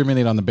you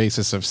discriminate on the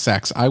basis of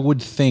sex? I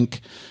would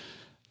think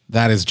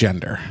that is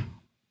gender.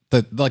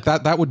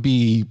 That would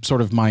be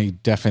sort of my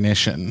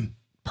definition.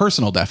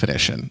 Personal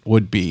definition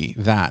would be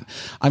that.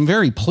 I'm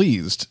very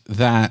pleased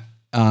that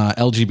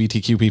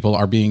LGBTQ people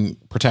are being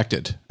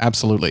protected.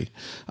 Absolutely.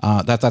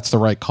 That's the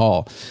right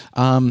call.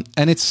 And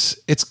it's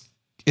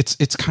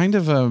kind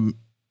of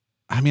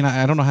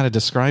I don't know how to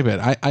describe it.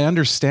 I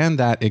understand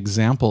that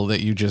example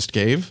that you just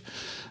gave.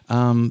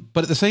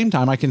 But at the same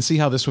time, I can see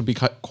how this would be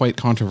quite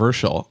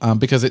controversial,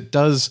 because it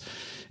does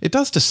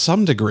to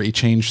some degree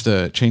change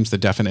the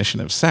definition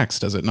of sex,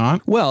 does it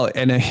not? Well,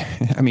 and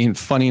I mean,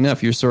 funny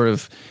enough,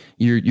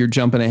 you're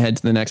jumping ahead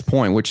to the next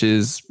point, which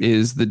is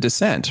the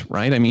dissent,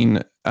 right? I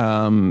mean,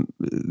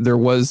 there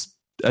was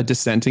a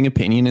dissenting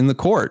opinion in the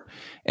court,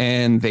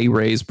 and they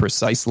raised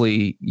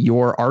precisely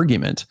your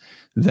argument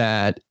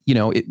that,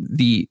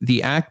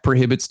 the act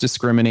prohibits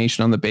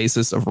discrimination on the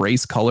basis of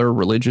race, color,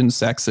 religion,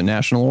 sex, and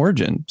national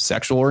origin.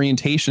 Sexual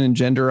orientation and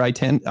gender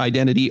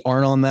identity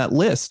aren't on that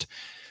list.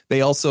 They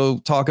also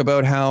talk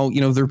about how,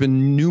 there have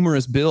been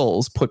numerous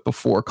bills put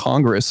before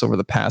Congress over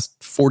the past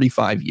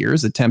 45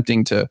 years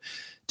attempting to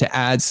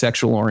add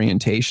sexual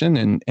orientation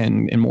and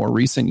in more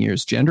recent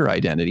years, gender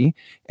identity,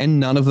 and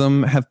none of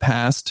them have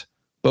passed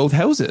both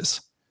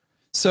houses.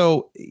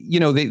 So,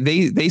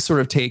 they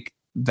sort of take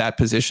that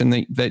position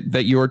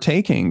that you're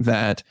taking,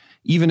 that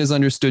even as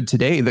understood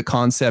today, the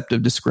concept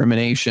of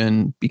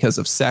discrimination because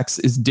of sex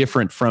is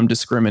different from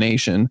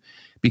discrimination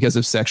because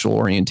of sexual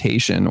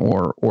orientation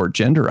or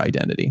gender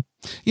identity.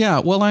 Yeah,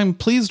 well, I'm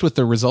pleased with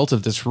the result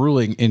of this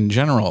ruling in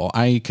general.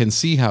 I can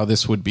see how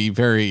this would be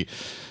very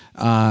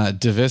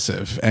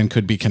divisive and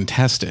could be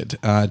contested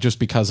just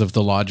because of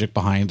the logic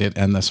behind it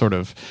and the sort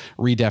of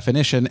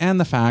redefinition, and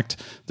the fact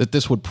that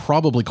this would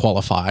probably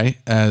qualify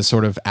as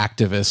sort of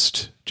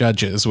activist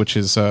judges, which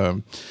is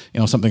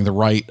something the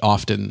right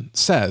often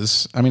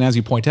says. I mean, as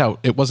you point out,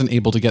 it wasn't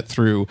able to get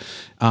through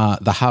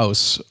the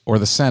House or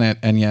the Senate,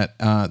 and yet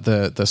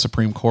the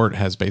Supreme Court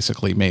has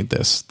basically made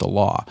this the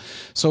law.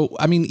 So,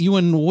 I mean,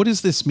 Ewan, what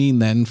does this mean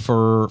then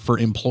for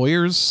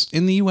employers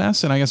in the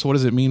U.S., and I guess what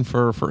does it mean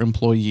for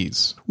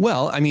employees?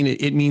 Well, I mean,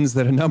 it means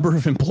that a number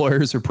of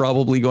employers are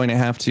probably going to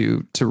have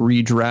to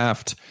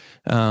redraft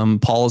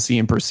policy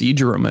and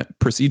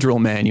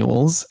procedural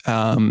manuals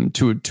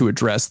to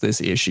address this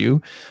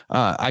issue.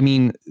 I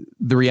mean,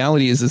 the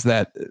reality is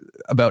that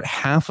about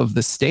half of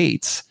the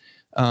states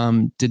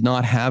did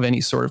not have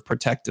any sort of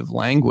protective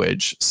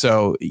language.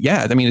 So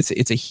yeah, I mean,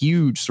 it's a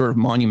huge sort of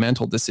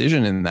monumental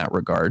decision in that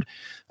regard,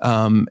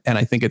 and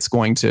I think it's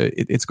going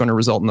to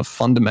result in a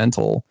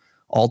fundamental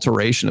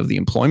alteration of the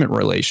employment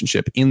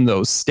relationship in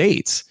those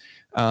states.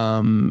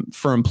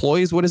 For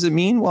employees, what does it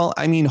mean? Well,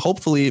 I mean,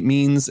 hopefully it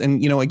means,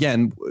 and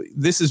again,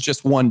 this is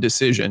just one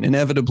decision.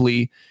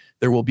 Inevitably,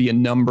 there will be a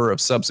number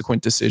of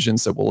subsequent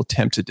decisions that will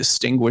attempt to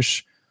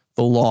distinguish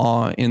the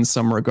law in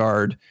some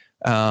regard.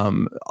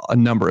 A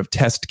number of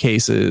test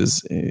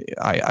cases,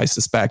 I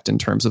suspect, in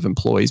terms of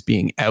employees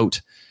being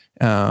out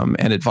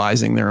and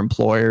advising their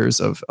employers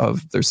of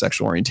their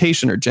sexual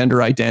orientation or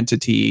gender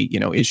identity,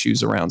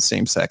 issues around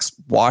same-sex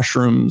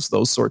washrooms,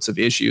 those sorts of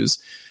issues.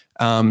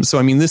 So,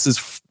 I mean,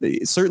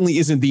 it certainly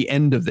isn't the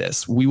end of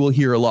this. We will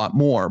hear a lot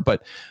more,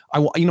 but I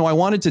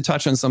wanted to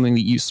touch on something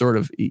that you sort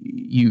of,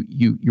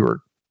 you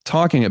were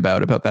talking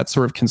about that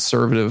sort of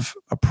conservative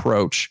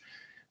approach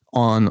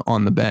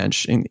on the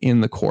bench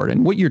in the court.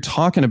 And what you're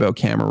talking about,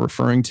 Cam, or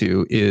referring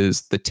to,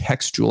 is the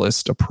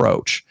textualist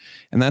approach.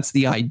 And that's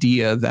the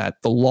idea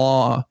that the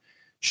law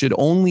should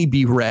only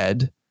be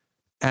read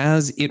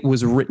as it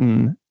was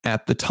written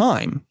at the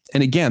time.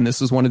 And again, this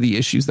was one of the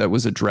issues that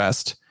was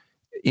addressed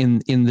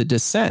in the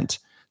dissent,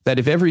 that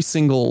if every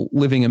single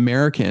living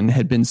American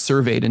had been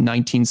surveyed in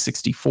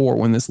 1964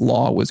 when this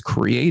law was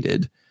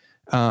created,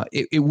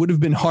 it would have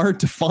been hard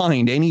to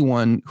find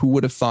anyone who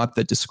would have thought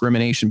that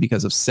discrimination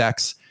because of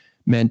sex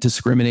meant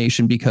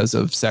discrimination because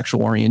of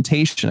sexual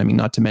orientation. I mean,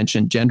 not to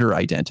mention gender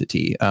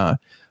identity, a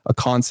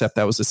concept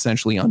that was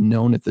essentially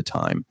unknown at the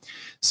time.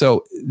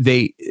 So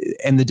the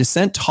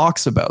dissent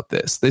talks about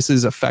this. This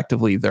is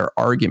effectively their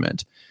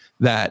argument,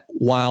 that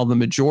while the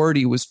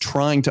majority was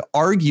trying to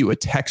argue a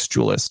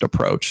textualist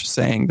approach,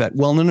 saying that,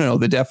 well, no,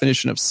 the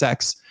definition of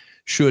sex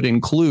should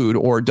include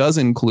or does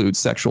include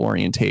sexual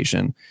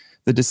orientation,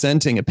 the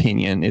dissenting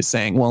opinion is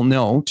saying, well,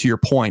 no, to your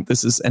point,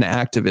 this is an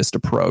activist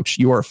approach.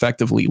 You are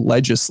effectively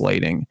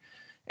legislating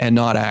and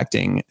not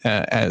acting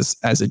as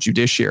a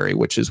judiciary,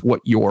 which is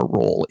what your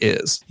role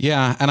is.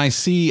 Yeah, and I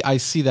see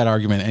that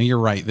argument, and you're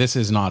right. This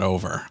is not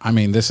over. I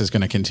mean, this is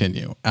going to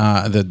continue,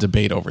 the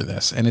debate over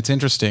this. And it's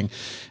interesting,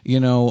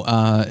 in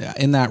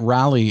that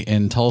rally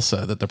in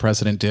Tulsa that the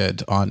president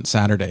did on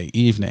Saturday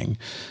evening,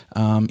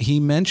 he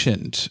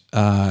mentioned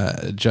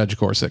Judge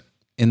Gorsuch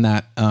in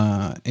that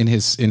in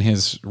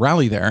his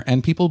rally there,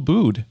 and people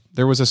booed.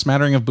 There was a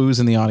smattering of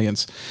boos in the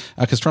audience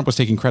because Trump was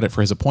taking credit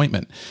for his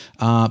appointment.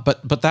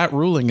 But that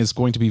ruling is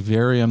going to be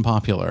very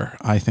unpopular,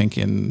 I think,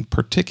 in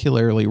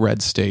particularly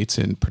red states,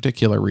 in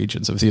particular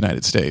regions of the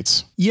United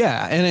States.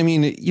 Yeah. And I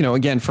mean,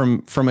 again,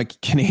 from a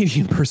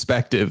Canadian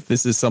perspective,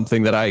 this is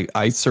something that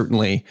I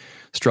certainly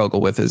struggle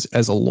with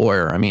as a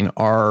lawyer. I mean,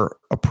 our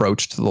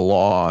approach to the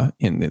law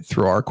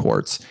through our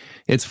courts,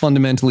 it's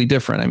fundamentally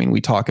different. I mean,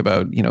 we talk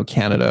about,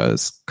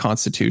 Canada's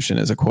constitution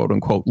as a quote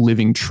unquote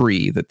living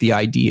tree, that the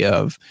idea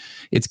of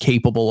it's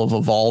capable of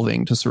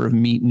evolving to sort of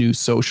meet new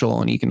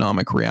social and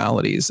economic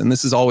realities. And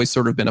this has always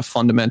sort of been a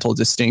fundamental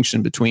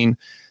distinction between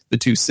the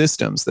two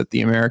systems, that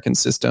the American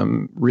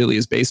system really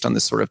is based on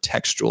this sort of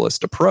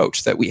textualist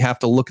approach, that we have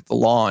to look at the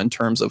law in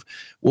terms of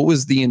what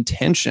was the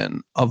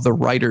intention of the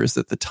writers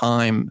at the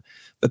time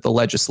that the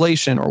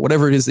legislation or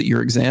whatever it is that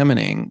you're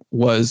examining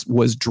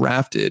was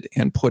drafted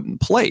and put in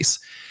place.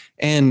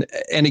 And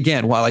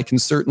again, while I can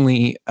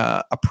certainly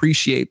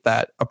appreciate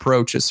that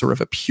approach as sort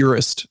of a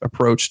purist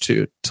approach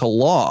to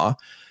law,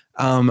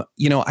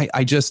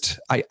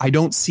 I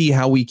don't see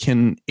how we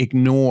can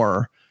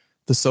ignore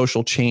the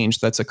social change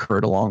that's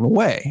occurred along the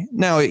way.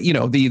 Now,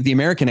 the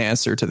American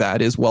answer to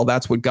that is, well,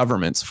 that's what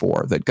government's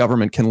for, that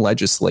government can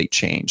legislate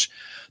change.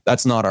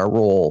 That's not our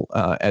role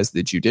as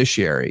the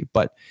judiciary.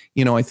 But,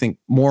 I think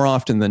more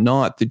often than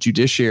not, the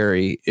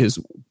judiciary is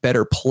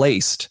better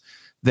placed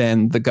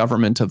than the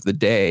government of the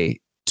day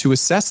to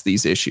assess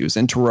these issues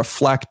and to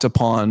reflect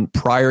upon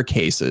prior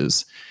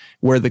cases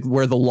where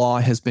the law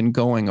has been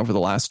going over the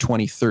last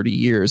 20, 30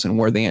 years and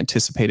where they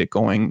anticipate it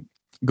going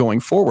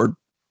forward.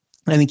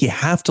 I think you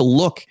have to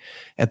look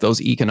at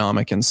those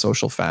economic and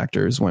social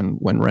factors when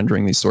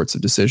rendering these sorts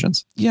of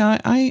decisions. Yeah,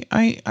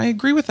 I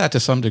agree with that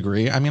to some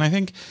degree. I mean, I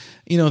think,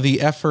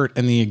 the effort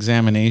and the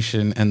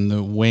examination and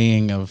the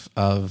weighing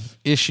of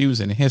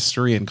issues and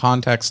history and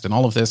context and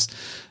all of this,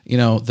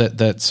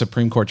 that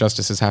Supreme Court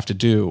justices have to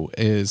do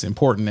is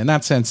important. In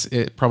that sense,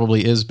 it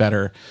probably is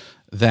better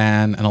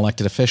than an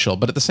elected official.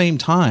 But at the same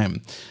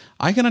time,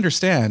 I can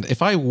understand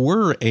if I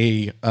were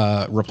a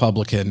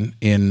Republican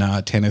in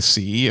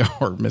Tennessee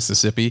or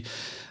Mississippi,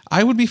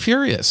 I would be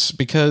furious,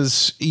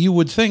 because you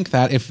would think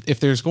that if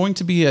there's going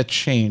to be a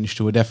change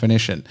to a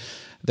definition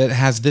that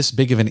has this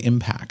big of an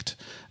impact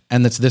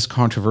and that's this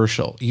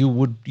controversial, you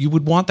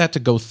would want that to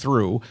go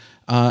through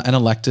an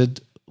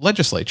elected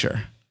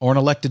legislature or an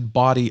elected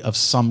body of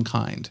some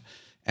kind.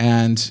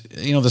 And,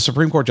 the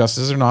Supreme Court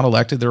justices are not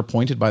elected. They're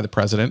appointed by the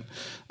president.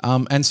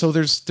 And so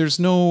there's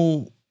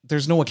no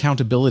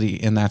accountability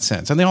in that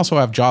sense. And they also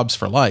have jobs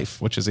for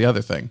life, which is the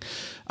other thing.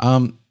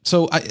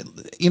 So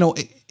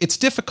it's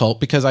difficult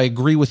because I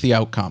agree with the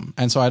outcome.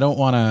 And so I don't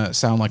want to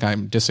sound like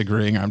I'm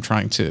disagreeing. I'm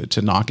trying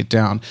to knock it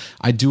down.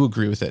 I do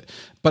agree with it.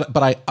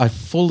 But I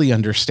fully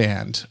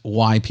understand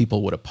why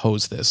people would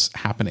oppose this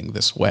happening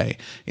this way.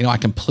 I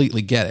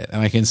completely get it.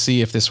 And I can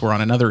see if this were on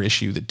another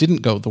issue that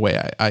didn't go the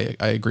way I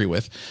agree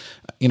with,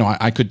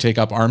 I could take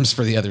up arms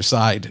for the other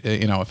side,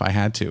 if I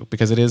had to,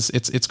 because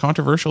it's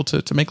controversial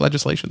to make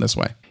legislation this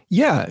way.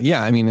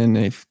 Yeah. I mean, and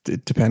if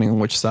depending on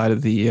which side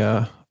of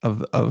the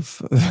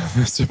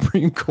the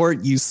Supreme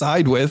Court you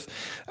side with,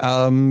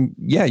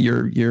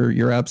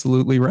 you're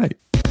absolutely right.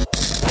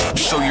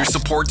 Show your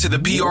support to the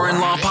PRN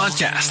Law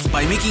Podcast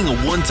by making a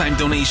one-time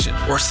donation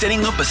or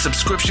setting up a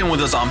subscription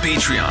with us on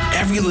Patreon.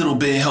 Every little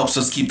bit helps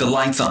us keep the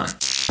lights on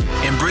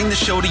and bring the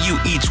show to you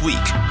each week.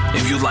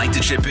 If you'd like to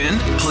chip in,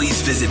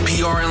 please visit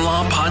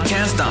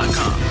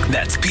prnlawpodcast.com.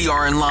 That's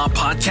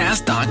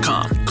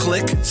prnlawpodcast.com.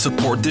 Click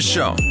support the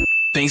show.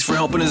 Thanks for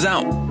helping us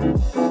out.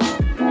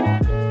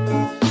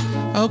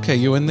 Okay,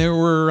 Ewan, there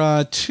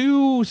were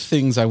two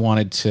things I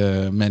wanted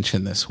to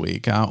mention this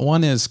week.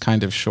 One is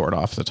kind of short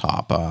off the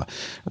top,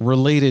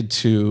 related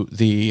to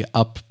the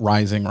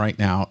uprising right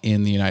now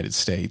in the United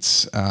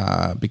States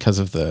because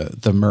of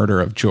the murder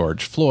of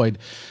George Floyd,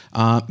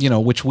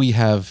 which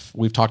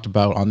we've talked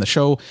about on the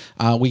show.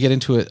 We get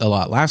into it a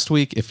lot last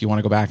week if you want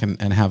to go back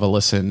and have a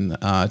listen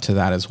to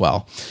that as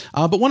well.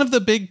 But one of the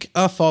big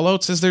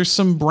fallouts is there's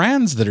some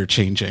brands that are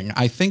changing.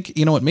 I think,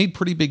 it made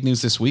pretty big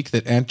news this week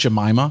that Aunt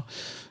Jemima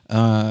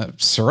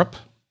syrup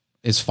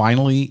is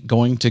finally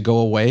going to go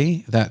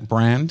away, that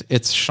brand.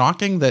 It's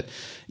shocking that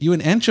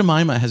Aunt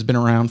Jemima has been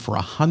around for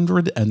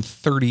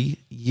 130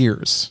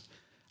 years.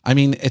 I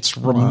mean, it's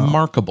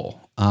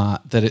remarkable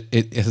that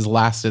it has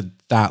lasted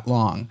that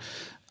long.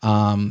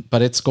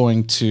 But it's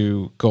going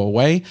to go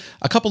away.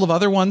 A couple of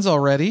other ones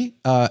already.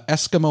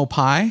 Eskimo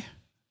Pie,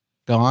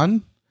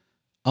 gone.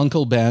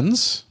 Uncle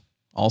Ben's,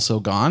 also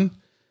gone.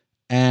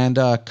 And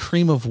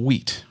Cream of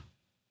Wheat.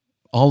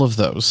 All of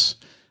those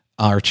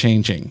are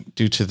changing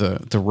due to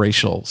the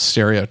racial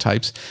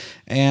stereotypes.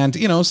 And,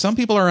 some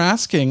people are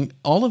asking,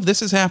 all of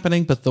this is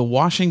happening, but the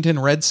Washington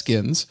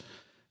Redskins,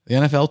 the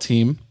NFL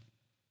team,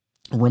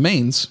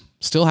 remains,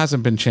 still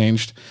hasn't been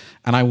changed.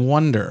 And I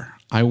wonder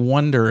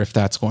if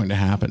that's going to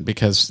happen,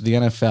 because the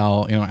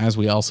NFL, as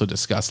we also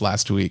discussed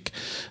last week,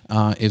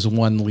 is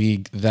one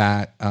league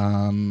that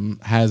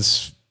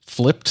has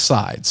flipped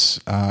sides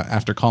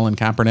after Colin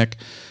Kaepernick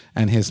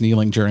and his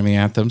kneeling during the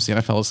anthems. The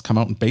NFL has come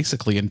out and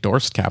basically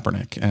endorsed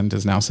Kaepernick and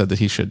has now said that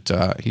he should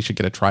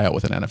get a tryout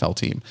with an NFL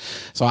team.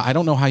 So I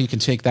don't know how you can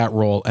take that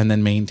role and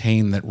then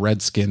maintain that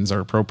Redskins are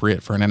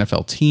appropriate for an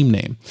NFL team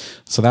name.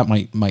 So that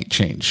might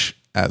change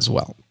as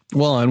well.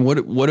 Well, and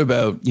what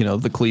about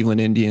the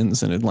Cleveland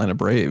Indians and Atlanta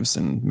Braves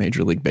and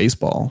Major League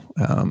Baseball?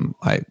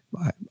 I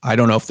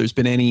don't know if there's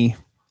been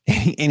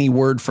any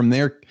word from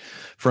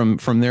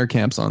their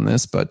camps on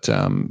this, but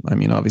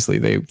obviously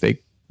they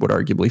would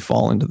arguably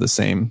fall into the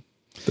same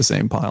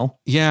pile.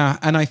 Yeah,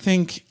 and I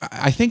think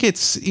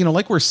it's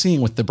like we're seeing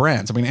with the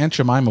brands. I mean, Aunt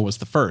Jemima was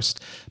the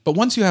first, but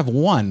once you have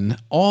one,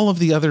 all of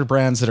the other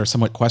brands that are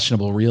somewhat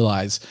questionable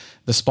realize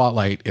the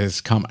spotlight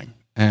is coming.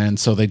 And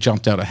so they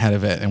jumped out ahead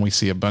of it, and we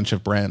see a bunch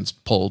of brands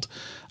pulled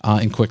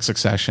in quick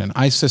succession.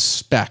 I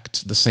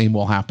suspect the same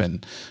will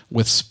happen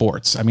with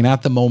sports. I mean,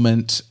 at the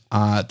moment,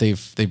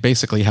 they've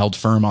basically held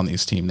firm on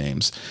these team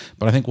names.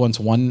 But I think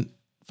once one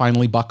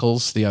finally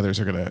buckles, the others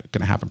are going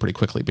to happen pretty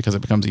quickly, because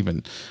it becomes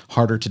even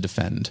harder to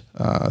defend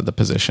the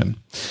position.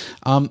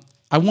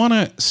 I want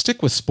to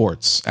stick with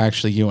sports,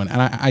 actually, Ewan.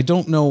 And I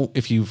don't know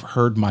if you've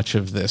heard much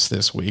of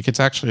this week.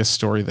 It's actually a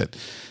story that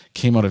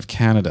came out of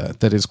Canada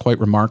that is quite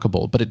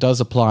remarkable, but it does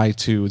apply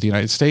to the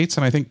United States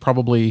and I think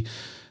probably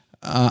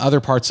other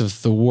parts of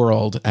the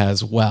world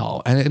as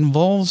well. And it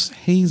involves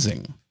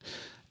hazing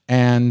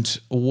and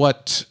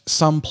what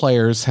some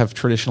players have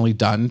traditionally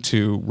done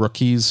to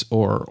rookies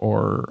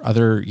or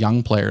other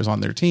young players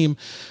on their team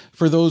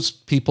for those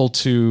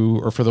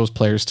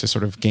players to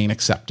sort of gain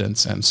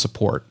acceptance and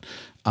support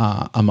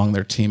among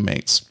their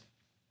teammates.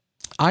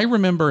 I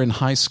remember in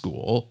high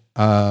school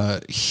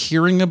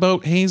hearing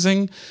about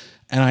hazing,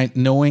 and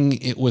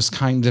knowing it was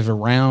kind of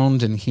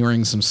around and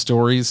hearing some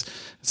stories.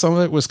 Some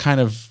of it was kind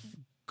of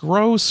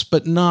gross,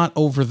 but not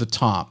over the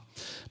top.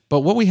 But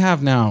what we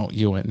have now,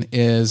 Ewan,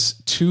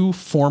 is two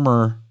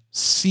former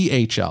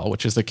CHL,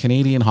 which is the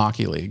Canadian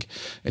Hockey League.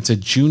 It's a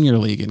junior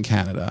league in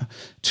Canada.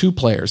 Two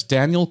players,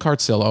 Daniel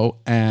Carcillo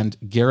and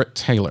Garrett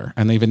Taylor,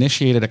 and they've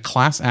initiated a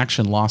class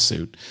action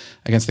lawsuit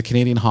against the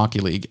Canadian Hockey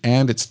League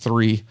and its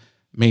three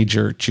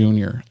major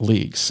junior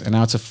leagues. And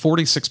now it's a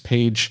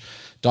 46-page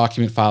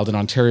document filed in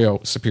Ontario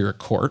Superior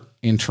Court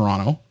in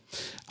Toronto,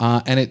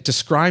 and it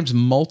describes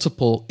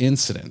multiple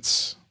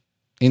incidents,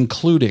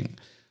 including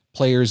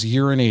players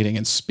urinating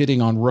and spitting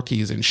on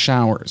rookies in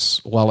showers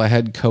while a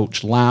head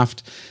coach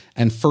laughed,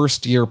 and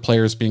first-year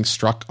players being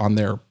struck on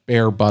their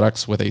bare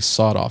buttocks with a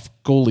sawed-off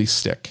goalie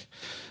stick.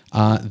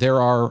 There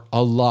are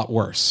a lot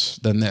worse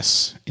than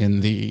this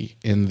in the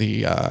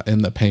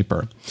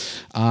paper,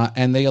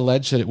 and they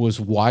allege that it was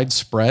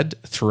widespread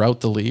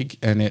throughout the league,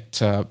 and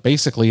it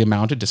basically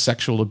amounted to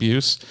sexual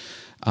abuse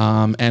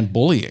and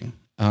bullying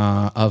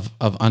of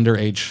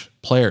underage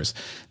players.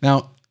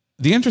 Now,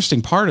 the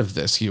interesting part of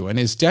this, Ewan,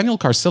 is Daniel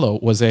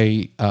Carcillo was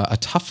a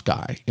tough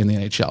guy in the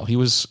NHL. He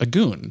was a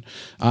goon.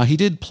 He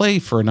did play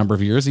for a number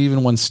of years. He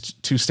even won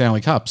 2 Stanley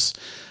Cups,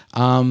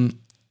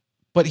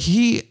 but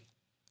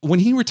when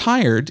he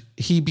retired,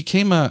 he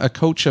became a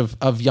coach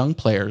of young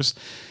players,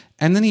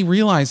 and then he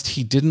realized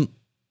he didn't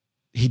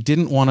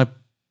want to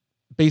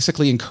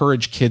basically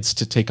encourage kids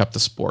to take up the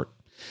sport.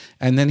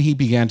 And then he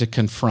began to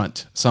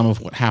confront some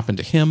of what happened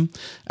to him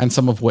and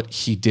some of what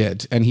he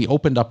did. And he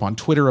opened up on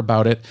Twitter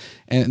about it.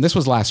 And this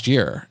was last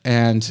year.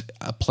 And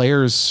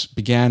players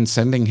began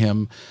sending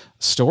him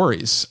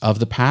stories of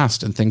the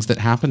past and things that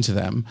happened to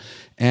them.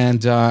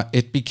 And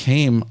it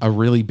became a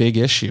really big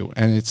issue.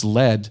 And it's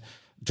led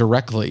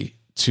directly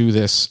to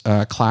this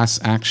class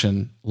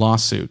action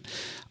lawsuit.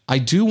 I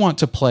do want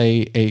to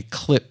play a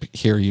clip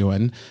here,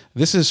 Ewan.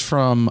 This is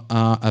from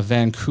a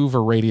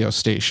Vancouver radio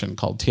station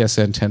called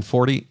TSN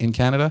 1040 in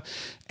Canada.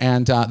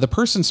 And the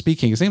person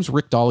speaking, his name's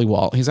Rick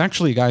Dhaliwal. He's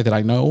actually a guy that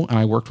I know, and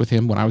I worked with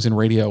him when I was in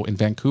radio in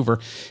Vancouver.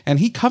 And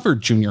he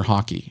covered junior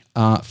hockey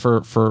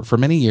for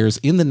many years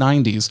in the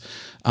 90s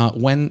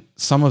when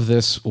some of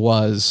this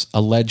was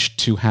alleged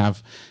to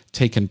have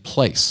taken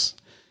place.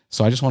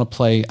 So I just want to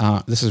play,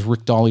 this is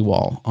Rick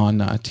Dhaliwal on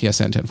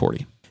TSN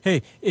 1040.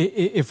 Hey,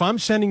 if I'm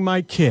sending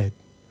my kid,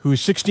 who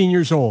is 16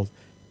 years old,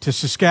 to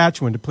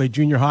Saskatchewan to play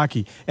junior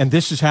hockey, and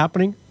this is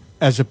happening,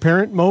 as a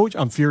parent, Moj,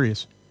 I'm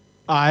furious.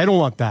 I don't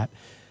want that.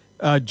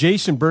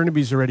 Jason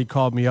Burnaby's already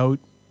called me out.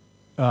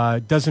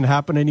 Doesn't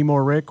happen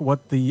anymore, Rick.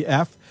 What the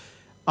F?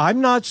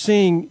 I'm not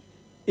saying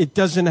it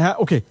doesn't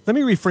happen. Okay, let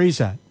me rephrase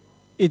that.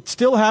 It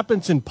still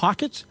happens in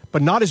pockets,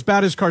 but not as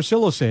bad as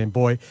Carcillo's saying,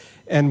 boy.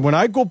 And when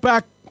I go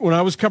back, when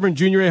I was covering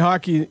junior A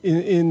hockey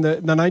in the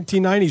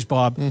 1990s,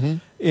 Bob,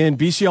 in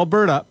BC,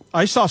 Alberta,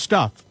 I saw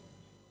stuff.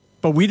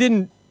 But we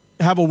didn't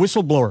have a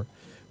whistleblower.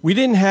 We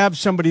didn't have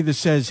somebody that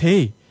says,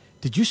 hey,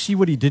 did you see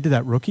what he did to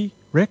that rookie,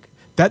 Rick?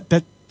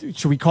 That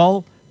should we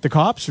call the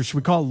cops or should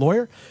we call a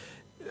lawyer?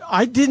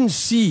 I didn't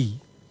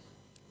see,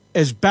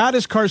 as bad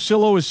as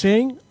Carcillo is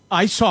saying,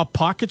 I saw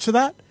pockets of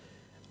that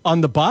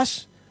on the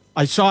bus.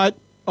 I saw it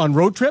on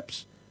road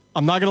trips.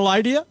 I'm not going to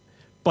lie to you,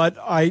 but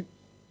I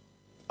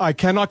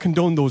cannot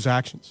condone those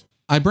actions.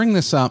 I bring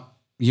this up,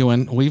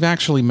 Ewan. We've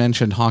actually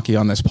mentioned hockey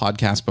on this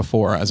podcast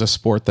before as a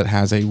sport that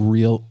has a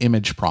real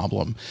image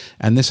problem,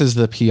 and this is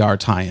the PR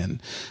tie-in.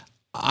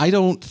 I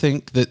don't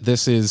think that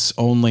this is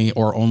only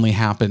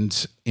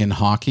happened in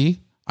hockey.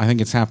 I think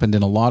it's happened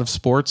in a lot of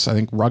sports. I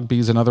think rugby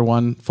is another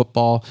one,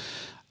 football.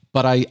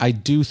 But I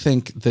do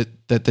think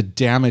that the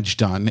damage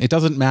done, it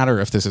doesn't matter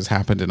if this has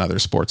happened in other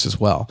sports as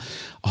well.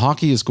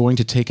 Hockey is going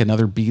to take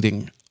another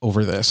beating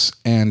over this.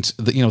 And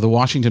the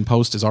Washington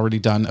Post has already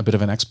done a bit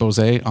of an expose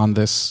on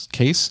this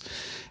case.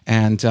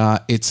 And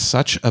it's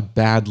such a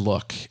bad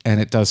look and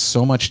it does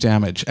so much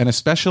damage. And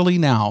especially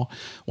now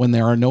when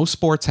there are no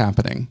sports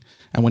happening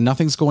and when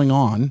nothing's going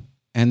on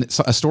and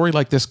a story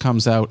like this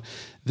comes out,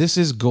 this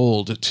is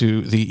gold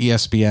to the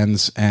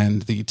ESPNs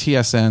and the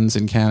TSNs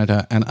in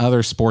Canada and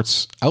other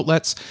sports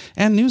outlets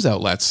and news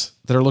outlets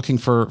that are looking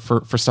for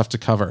stuff to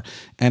cover.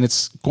 And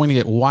it's going to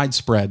get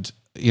widespread,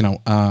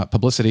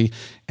 publicity,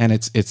 and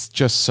it's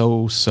just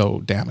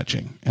so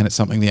damaging. And it's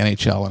something the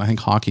NHL and I think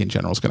hockey in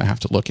general is going to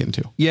have to look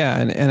into. Yeah,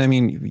 and I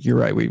mean, you're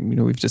right.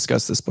 We've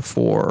discussed this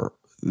before.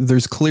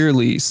 There's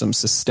clearly some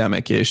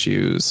systemic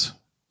issues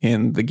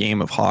in the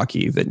game of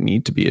hockey that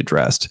need to be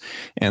addressed.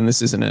 And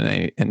this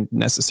isn't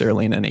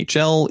necessarily an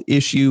NHL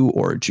issue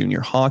or a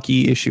junior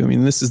hockey issue. I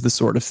mean, this is the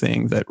sort of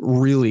thing that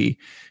really,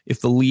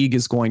 if the league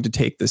is going to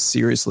take this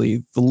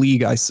seriously, the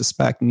league, I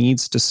suspect,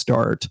 needs to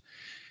start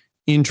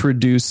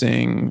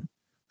introducing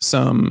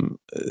some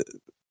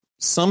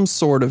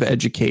sort of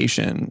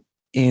education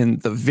in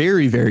the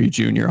very, very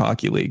junior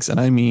hockey leagues. And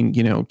I mean,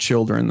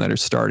 children that are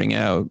starting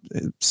out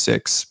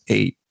 6,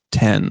 8,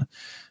 10,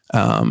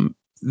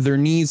 there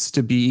needs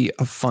to be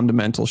a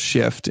fundamental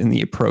shift in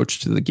the approach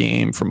to the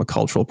game from a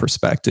cultural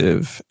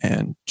perspective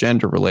and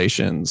gender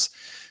relations.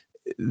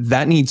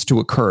 That needs to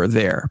occur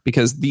there,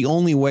 because the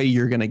only way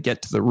you're going to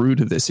get to the root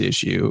of this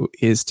issue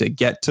is to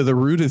get to the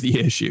root of the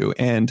issue.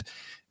 And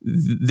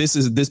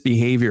this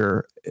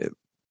behavior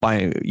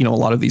by, a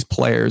lot of these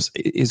players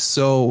is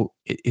so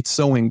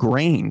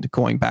ingrained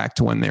going back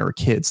to when they were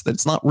kids that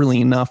it's not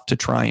really enough to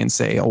try and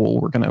say, oh, well,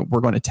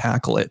 we're going to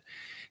tackle it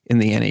in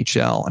the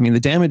NHL. I mean, the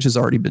damage has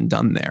already been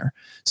done there.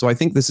 So I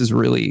think this is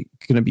really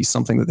going to be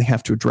something that they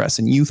have to address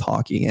in youth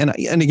hockey. And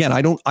again,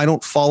 I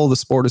don't follow the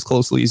sport as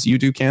closely as you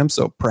do, Cam.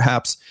 So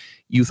perhaps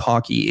youth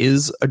hockey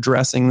is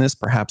addressing this.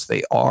 Perhaps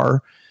they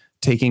are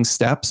taking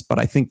steps, but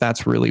I think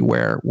that's really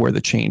where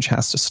the change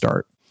has to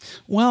start.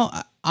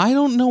 Well, I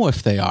don't know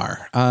if they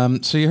are.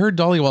 So you heard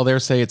Dhaliwal there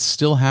say it's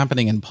still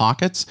happening in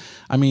pockets.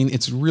 I mean,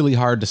 it's really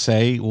hard to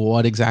say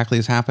what exactly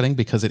is happening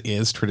because it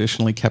is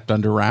traditionally kept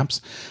under wraps.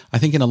 I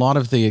think in a lot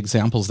of the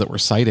examples that were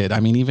cited,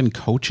 I mean, even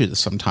coaches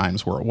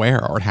sometimes were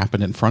aware or it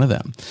happened in front of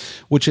them,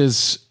 which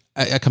is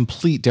a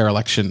complete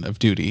dereliction of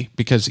duty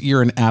because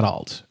you're an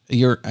adult.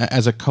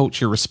 As a coach,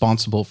 you're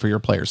responsible for your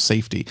players'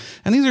 safety.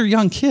 And these are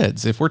young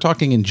kids. If we're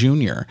talking in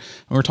junior,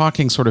 we're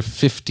talking sort of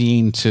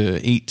 15 to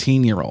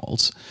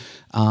 18-year-olds.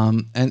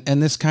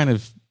 And this kind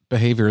of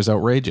behavior is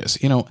outrageous.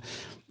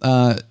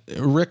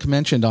 Rick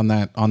mentioned on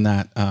that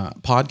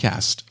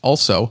podcast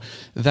also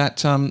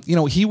that,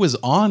 he was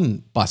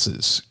on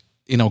buses,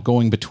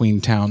 going between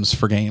towns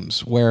for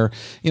games where,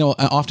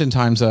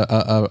 oftentimes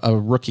a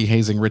rookie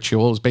hazing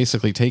ritual is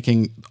basically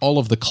taking all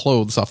of the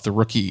clothes off the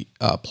rookie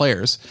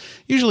players,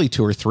 usually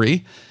 2 or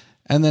 3,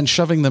 and then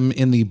shoving them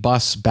in the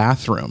bus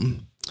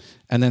bathroom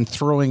and then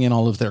throwing in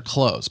all of their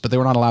clothes. But they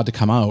were not allowed to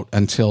come out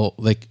until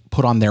they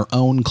put on their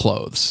own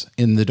clothes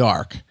in the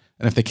dark.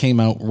 And if they came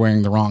out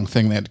wearing the wrong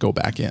thing, they had to go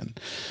back in.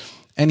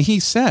 And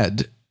he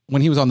said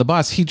when he was on the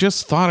bus, he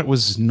just thought it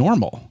was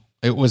normal.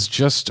 It was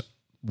just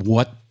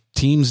what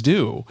teams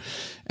do.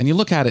 And you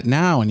look at it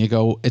now and you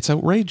go, it's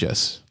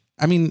outrageous.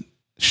 I mean,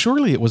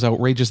 surely it was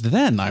outrageous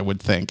then, I would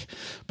think.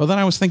 But then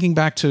I was thinking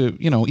back to,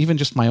 even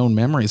just my own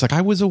memories. Like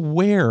I was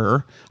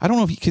aware, I don't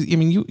know if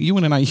you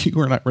and I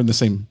were in the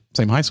same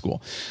high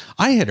school.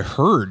 I had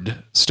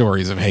heard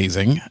stories of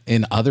hazing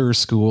in other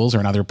schools or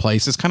in other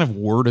places, kind of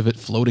word of it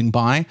floating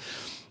by.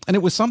 And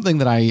it was something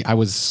that I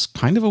was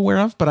kind of aware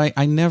of, but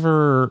I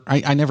never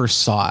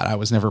saw it. I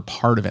was never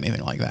part of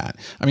anything like that.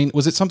 I mean,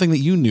 was it something that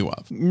you knew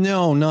of?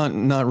 No,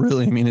 not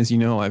really. I mean, as you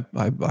know,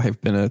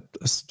 I've been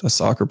a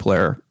soccer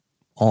player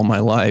all my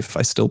life.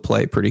 I still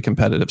play pretty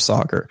competitive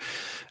soccer.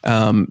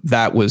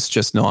 That was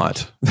just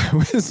that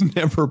was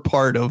never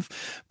part of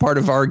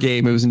our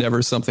game. It was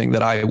never something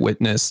that I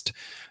witnessed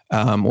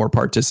or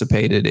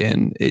participated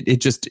in.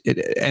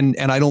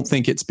 And I don't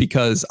think it's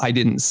because I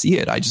didn't see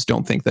it. I just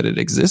don't think that it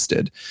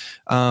existed.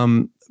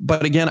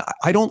 But again,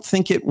 I don't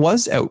think it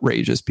was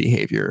outrageous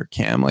behavior,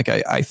 Cam. Like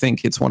I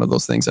think it's one of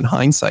those things in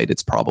hindsight,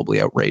 it's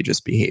probably outrageous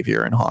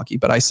behavior in hockey.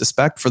 But I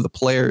suspect for the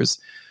players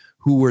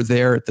who were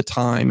there at the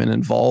time and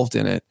involved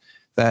in it,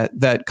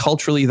 that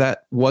culturally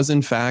that was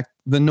in fact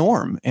the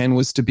norm and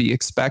was to be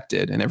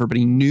expected. And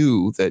everybody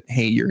knew that,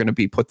 hey, you're going to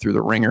be put through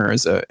the ringer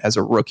as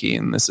a rookie,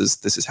 and this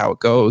is how it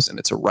goes, and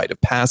it's a rite of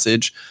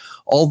passage.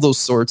 All those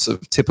sorts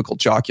of typical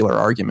jocular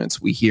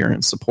arguments we hear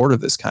in support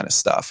of this kind of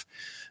stuff.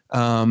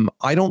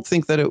 I don't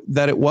think that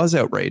it was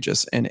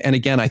outrageous. And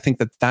again, I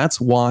think that's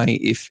why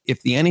if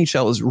the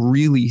NHL is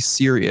really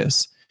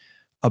serious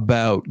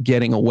about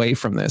getting away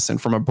from this, and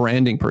from a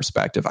branding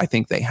perspective, I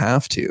think they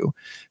have to,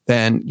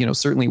 then,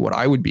 certainly what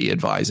I would be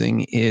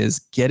advising is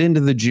get into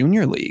the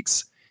junior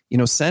leagues,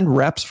 send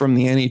reps from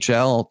the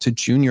NHL to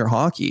junior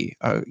hockey,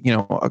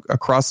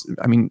 across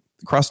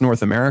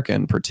North America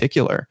in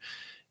particular,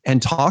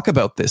 and talk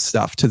about this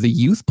stuff to the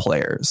youth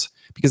players,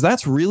 because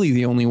that's really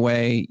the only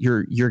way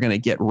you're going to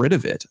get rid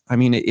of it. I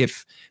mean,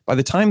 if by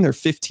the time they're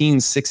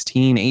 15,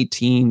 16,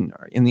 18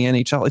 in the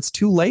NHL, it's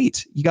too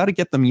late. You got to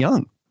get them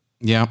young.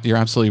 Yeah, you're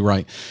absolutely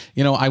right.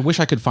 I wish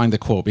I could find the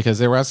quote, because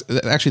there was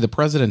actually the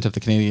president of the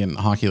Canadian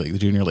Hockey League, the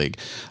Junior League,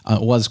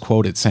 was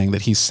quoted saying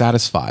that he's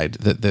satisfied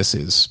that this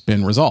has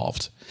been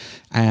resolved.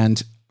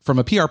 And from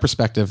a PR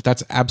perspective,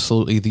 that's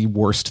absolutely the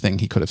worst thing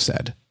he could have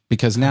said.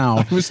 Because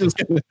now,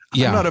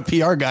 I'm not a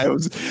PR guy,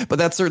 but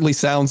that certainly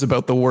sounds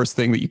about the worst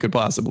thing that you could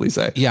possibly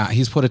say. Yeah,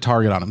 he's put a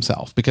target on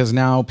himself, because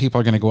now people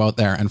are going to go out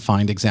there and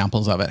find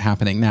examples of it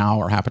happening now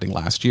or happening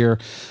last year,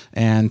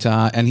 and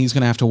he's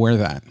going to have to wear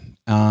that.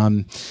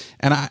 And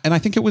I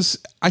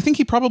think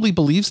he probably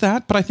believes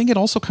that, but I think it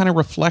also kind of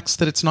reflects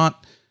that it's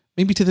not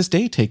maybe to this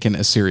day taken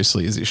as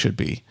seriously as it should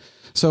be.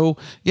 So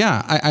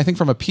yeah, I think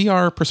from a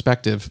PR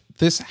perspective,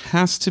 this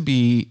has to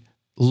be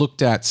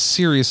looked at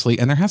seriously,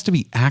 and there has to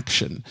be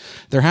action.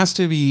 There has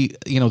to be,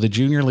 the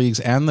junior leagues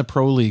and the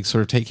pro leagues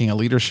sort of taking a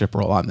leadership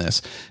role on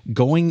this,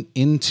 going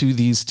into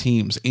these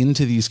teams,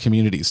 into these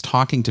communities,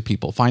 talking to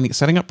people,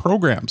 setting up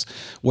programs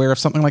where if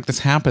something like this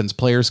happens,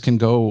 players can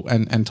go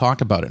and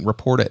talk about it and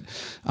report it.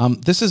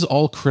 This is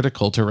all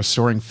critical to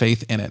restoring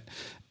faith in it.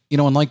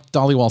 And like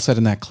Dhaliwal said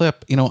in that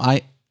clip,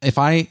 if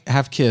I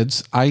have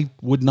kids, I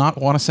would not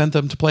want to send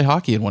them to play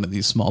hockey in one of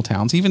these small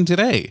towns, even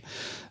today.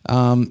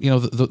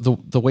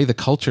 The way the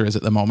culture is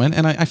at the moment.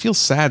 And I feel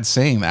sad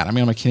saying that. I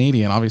mean, I'm a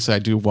Canadian. Obviously, I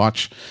do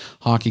watch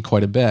hockey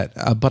quite a bit,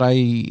 but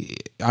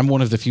I'm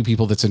one of the few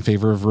people that's in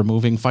favor of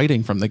removing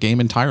fighting from the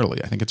game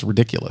entirely. I think it's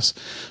ridiculous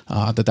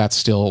that's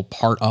still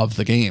part of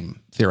the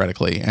game,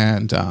 theoretically.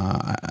 And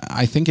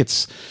I think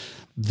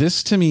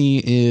this to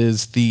me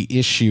is the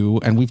issue,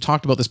 and we've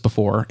talked about this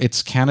before.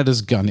 It's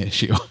Canada's gun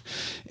issue.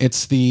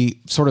 It's the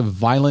sort of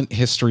violent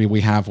history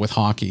we have with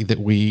hockey that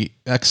we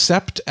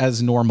accept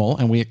as normal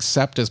and we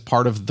accept as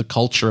part of the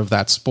culture of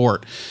that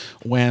sport,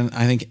 when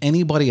I think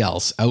anybody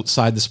else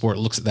outside the sport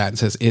looks at that and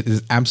says it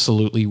is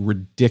absolutely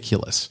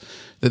ridiculous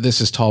that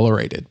this is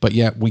tolerated, but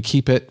yet we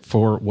keep it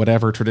for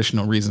whatever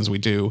traditional reasons we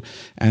do.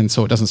 And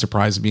so it doesn't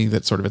surprise me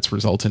that sort of it's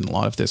resulted in a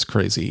lot of this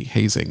crazy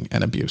hazing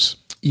and abuse.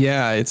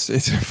 Yeah,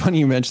 it's funny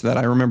you mentioned that.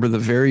 I remember the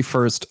very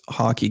first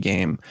hockey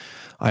game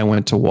I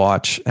went to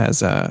watch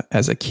as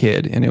a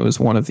kid, and it was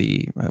one of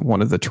the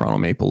Toronto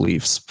Maple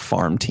Leafs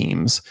farm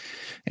teams.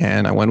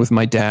 And I went with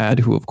my dad,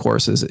 who of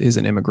course is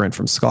an immigrant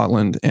from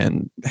Scotland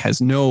and has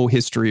no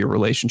history or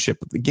relationship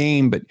with the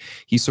game, but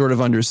he sort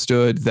of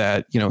understood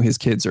that, his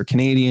kids are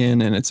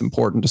Canadian and it's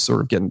important to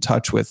sort of get in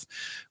touch with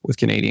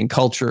Canadian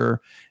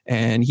culture.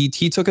 And he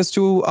took us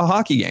to a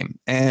hockey game.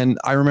 And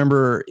I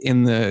remember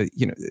at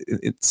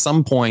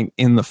some point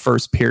in the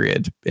first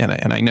period,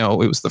 and I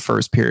know it was the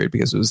first period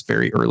because it was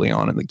very early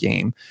on in the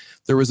game,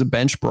 there was a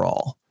bench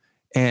brawl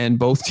and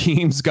both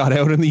teams got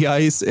out on the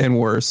ice and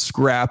were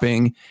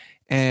scrapping.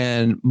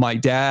 And my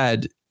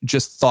dad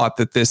just thought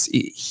that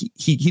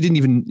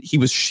he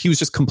was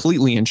just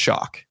completely in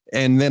shock.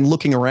 And then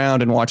looking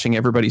around and watching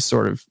everybody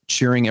sort of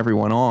cheering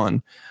everyone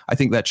on, I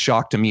think that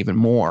shocked him even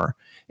more.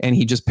 And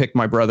he just picked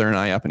my brother and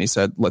I up and he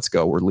said, "Let's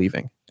go, we're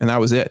leaving." And that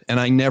was it. And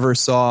I never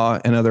saw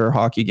another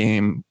hockey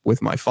game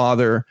with my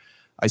father.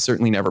 I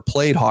certainly never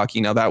played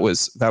hockey. Now that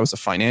was a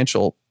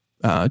financial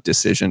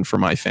decision for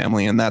my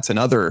family. And that's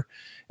another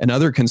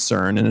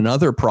concern and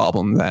another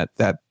problem that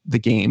the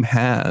game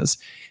has.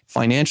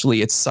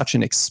 Financially, it's such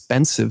an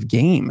expensive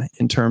game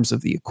in terms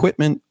of the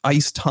equipment,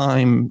 ice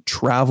time,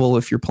 travel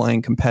if you're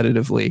playing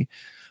competitively.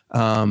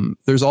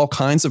 There's all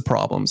kinds of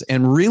problems.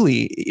 And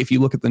really, if you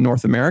look at the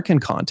North American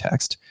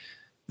context,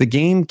 the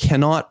game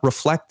cannot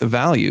reflect the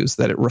values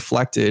that it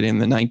reflected in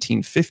the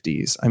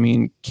 1950s. I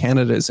mean,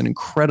 Canada is an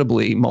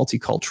incredibly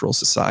multicultural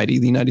society.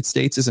 The United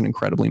States is an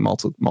incredibly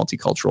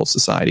multicultural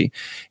society,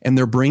 and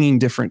they're bringing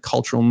different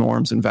cultural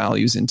norms and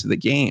values into the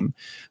game.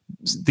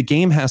 The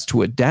game has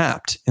to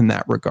adapt in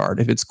that regard.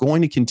 If it's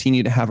going to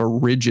continue to have a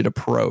rigid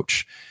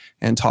approach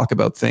and talk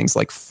about things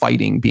like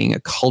fighting being a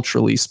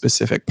culturally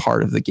specific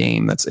part of the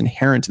game that's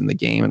inherent in the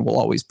game and will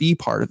always be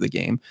part of the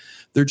game,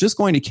 they're just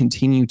going to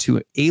continue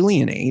to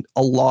alienate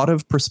a lot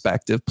of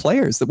prospective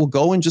players that will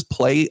go and just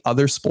play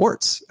other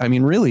sports. I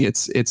mean, really,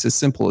 it's as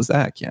simple as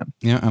that, Cam.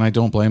 Yeah, and I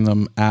don't blame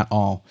them at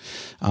all.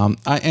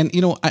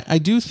 I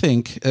do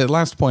think,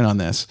 last point on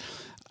this,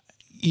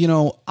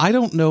 I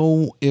don't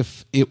know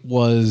if it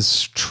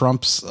was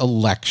Trump's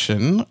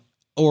election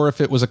or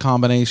if it was a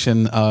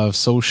combination of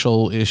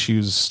social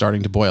issues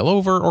starting to boil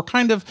over, or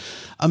kind of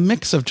a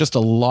mix of just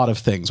a lot of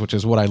things, which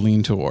is what I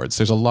lean towards.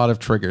 There's a lot of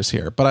triggers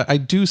here, but I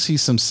do see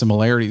some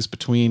similarities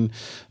between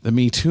the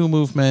Me Too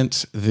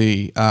movement,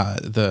 the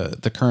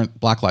current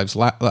Black Lives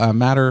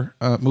Matter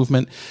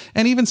movement,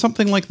 and even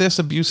something like this,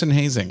 abuse and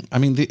hazing. I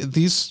mean,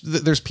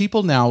 there's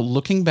people now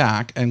looking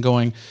back and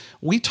going,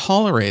 we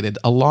tolerated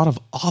a lot of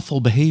awful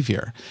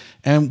behavior,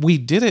 and we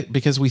did it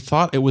because we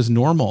thought it was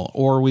normal,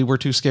 or we were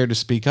too scared to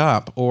speak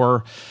up,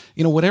 or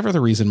whatever the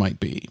reason might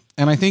be.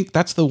 And I think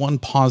that's the one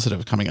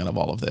positive coming out of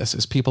all of this,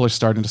 is people are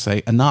starting to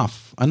say,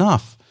 enough.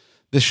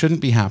 This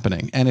shouldn't be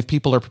happening. And if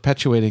people are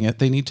perpetuating it,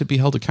 they need to be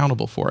held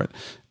accountable for it.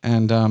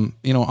 And,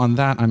 on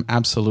that, I'm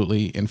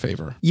absolutely in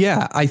favor.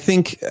 Yeah, I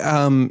think,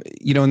 and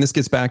this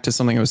gets back to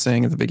something I was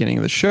saying at the beginning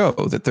of the show,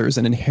 that there's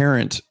an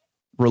inherent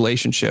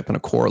relationship and a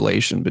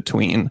correlation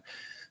between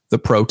the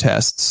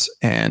protests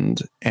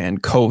and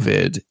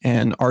COVID,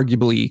 and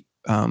arguably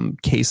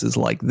cases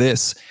like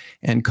this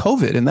and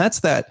COVID. And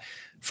that's that,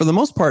 for the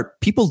most part,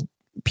 people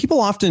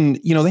often,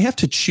 they have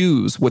to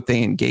choose what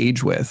they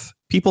engage with.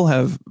 People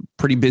have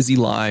pretty busy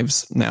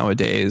lives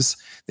nowadays.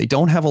 They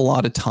don't have a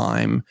lot of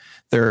time.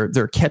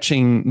 They're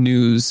catching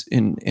news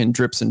in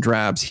drips and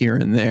drabs here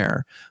and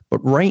there. But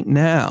right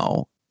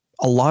now,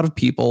 a lot of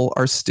people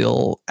are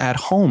still at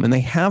home, and they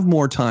have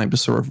more time to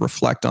sort of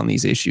reflect on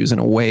these issues in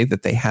a way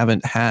that they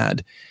haven't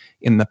had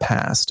in the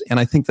past. And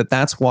I think that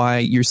that's why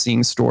you're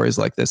seeing stories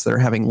like this that are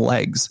having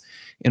legs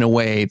in a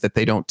way that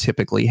they don't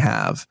typically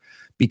have,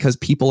 because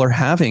people are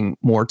having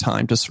more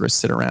time to sort of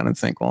sit around and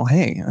think, well,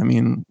 hey, I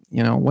mean,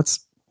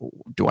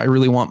 do I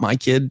really want my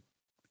kid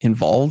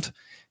involved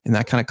in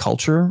that kind of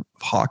culture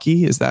of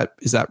hockey? Is that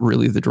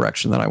really the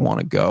direction that I want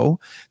to go?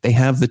 They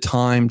have the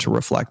time to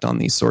reflect on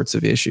these sorts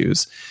of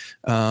issues.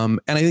 And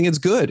I think it's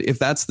good. If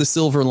that's the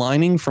silver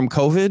lining from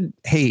COVID,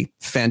 hey,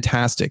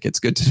 fantastic. It's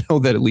good to know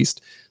that at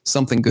least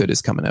something good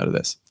is coming out of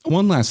this.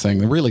 One last thing,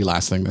 the really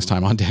last thing this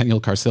time, on Daniel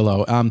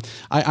Carcillo.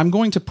 I'm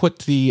going to put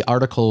the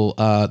article,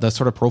 the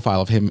sort of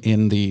profile of him,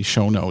 in the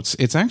show notes.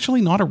 It's actually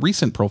not a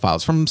recent profile.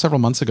 It's from several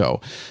months ago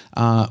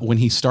when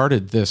he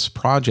started this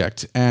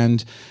project.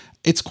 And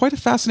it's quite a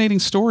fascinating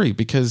story,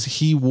 because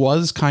he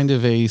was kind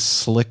of a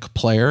slick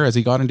player as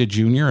he got into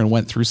junior and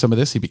went through some of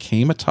this. He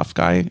became a tough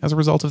guy as a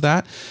result of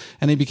that.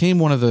 And he became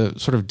one of the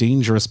sort of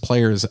dangerous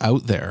players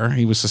out there.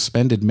 He was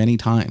suspended many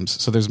times.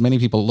 So there's many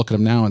people look at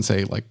him now and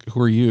say, like, who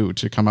are you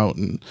to come out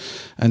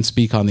and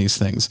speak on these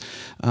things?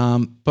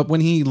 But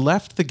when he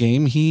left the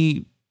game,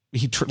 he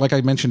like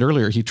I mentioned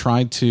earlier, he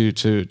tried to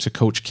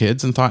coach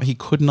kids and thought he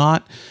could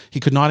not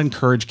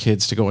encourage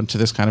kids to go into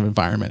this kind of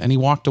environment, and he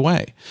walked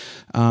away.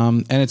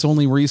 And it's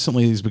only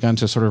recently he's begun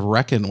to sort of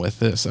reckon with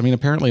this. I mean,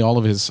 apparently all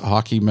of his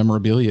hockey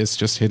memorabilia is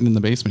just hidden in the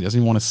basement. He doesn't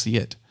even want to see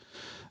it.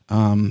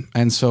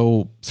 And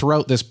so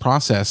throughout this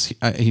process,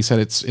 he said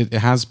it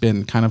has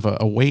been kind of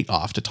a weight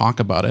off to talk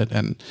about it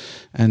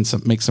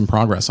and make some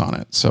progress on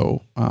it.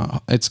 So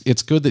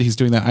it's good that he's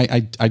doing that.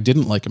 I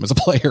didn't like him as a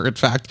player, in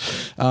fact,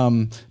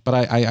 but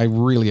I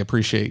really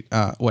appreciate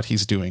what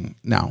he's doing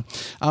now.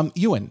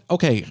 Ewan,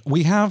 okay,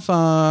 we have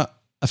a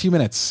few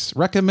minutes.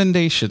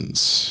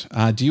 Recommendations.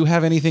 Do you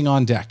have anything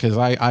on deck? Because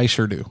I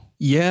sure do.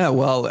 Yeah,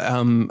 well,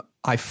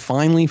 I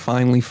finally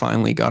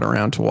got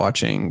around to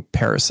watching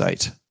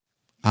Parasite.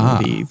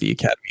 The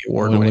Academy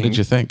Award winning. What did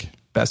you think?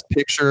 Best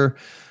Picture.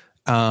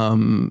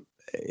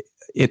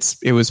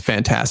 It was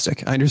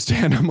fantastic. I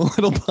understand I'm a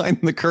little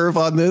behind the curve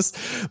on this,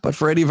 but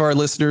for any of our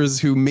listeners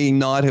who may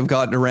not have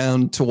gotten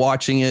around to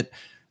watching it,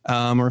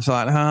 or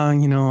thought,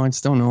 I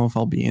just don't know if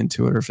I'll be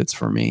into it or if it's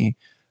for me,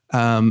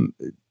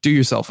 do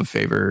yourself a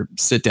favor,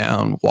 sit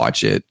down,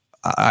 watch it.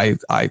 I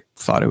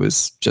thought it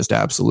was just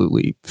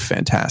absolutely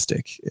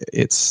fantastic.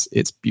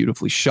 It's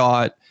beautifully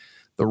shot.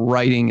 The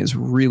writing is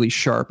really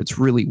sharp. It's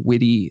really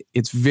witty.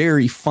 It's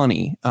very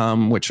funny,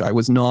 which I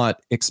was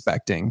not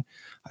expecting.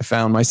 I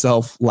found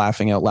myself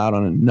laughing out loud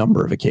on a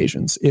number of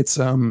occasions. It's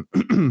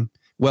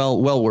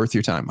well worth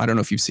your time. I don't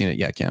know if you've seen it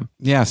yet, Cam.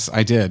 Yes,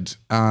 I did.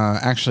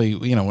 Actually,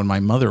 when my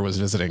mother was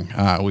visiting,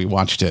 we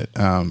watched it.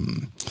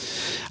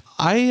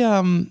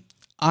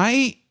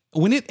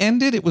 When it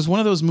ended, it was one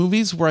of those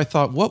movies where I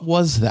thought, what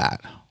was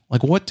that?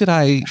 Like, what did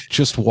I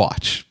just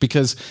watch?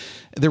 Because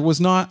there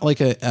was not like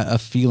a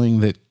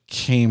feeling that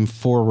came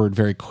forward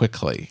very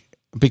quickly,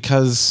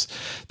 because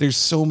there's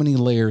so many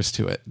layers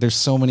to it. There's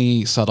so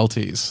many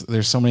subtleties.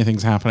 There's so many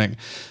things happening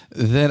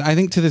that I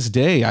think to this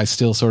day, I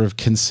still sort of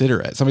consider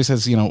it. Somebody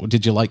says,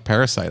 did you like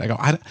Parasite? I go,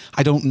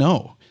 I don't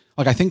know.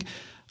 Like, I think,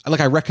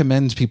 I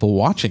recommend people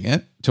watch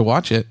it. Did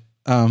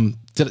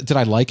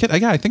I like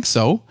it? Yeah, I think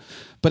so.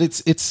 But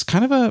it's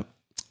kind of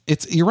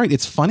you're right.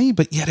 It's funny,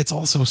 but yet it's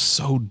also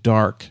so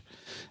dark.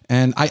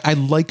 And I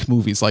like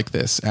movies like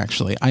this,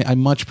 actually. I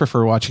much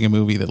prefer watching a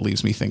movie that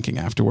leaves me thinking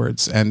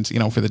afterwards, and,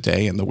 for the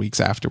day and the weeks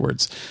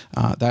afterwards.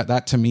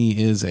 That to me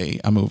is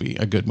a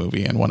good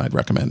movie, and one I'd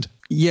recommend.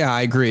 Yeah,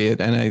 I agree.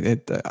 And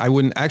I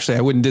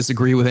wouldn't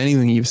disagree with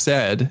anything you've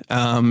said.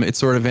 It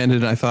sort of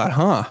ended and I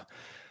thought,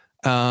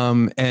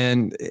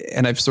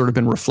 and I've sort of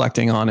been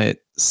reflecting on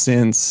it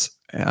since,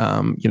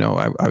 I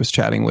was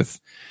chatting with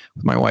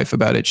my wife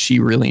about it. She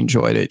really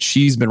enjoyed it.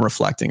 She's been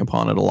reflecting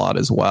upon it a lot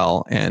as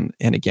well. And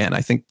again,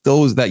 I think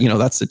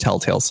that's the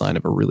telltale sign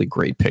of a really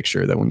great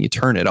picture, that when you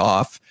turn it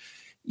off,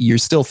 you're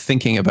still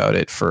thinking about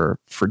it for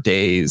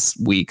days,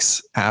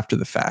 weeks after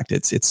the fact.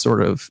 It's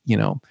sort of,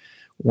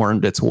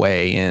 wormed its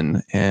way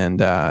in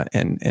and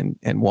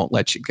won't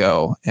let you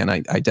go. And I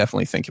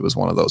definitely think it was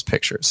one of those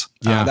pictures.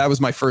 Yeah. That was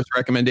my first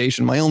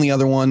recommendation. My only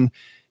other one,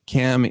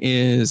 Cam,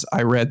 is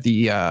I read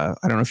I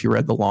don't know if you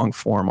read the long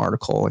form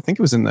article. I think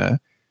it was in the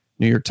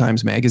New York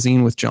Times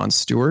Magazine with Jon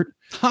Stewart.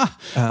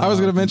 I was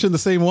going to mention the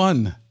same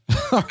one.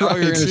 Right,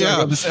 you're going to talk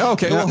about this.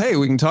 Okay, yeah. Well, hey,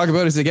 we can talk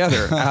about it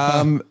together.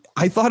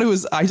 I just thought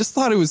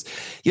it was,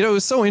 it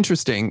was so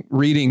interesting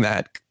reading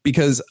that,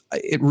 because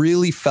it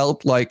really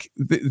felt like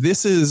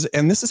this has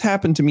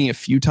happened to me a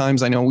few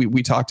times. I know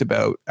we talked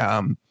about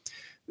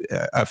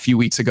a few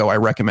weeks ago. I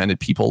recommended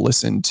people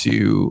listen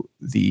to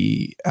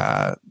the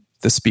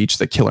speech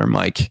that Killer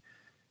Mike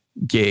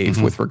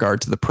gave with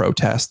regard to the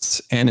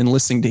protests. And in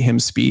listening to him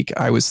speak,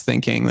 I was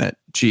thinking that,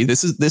 gee,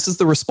 this is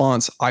the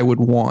response I would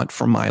want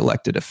from my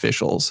elected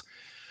officials.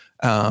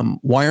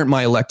 Why aren't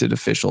my elected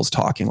officials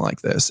talking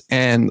like this?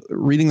 And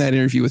reading that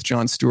interview with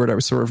Jon Stewart, I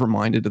was sort of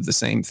reminded of the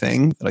same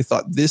thing, that I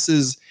thought, this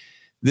is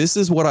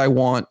what I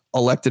want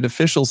elected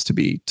officials to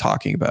be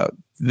talking about.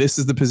 This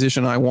is the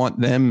position I want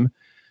them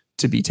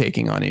to be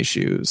taking on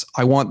issues.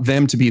 I want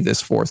them to be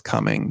this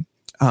forthcoming,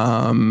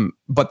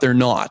 but they're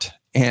not.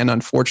 And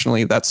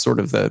unfortunately, that's sort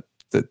of the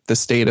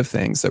state of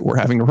things, that we're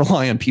having to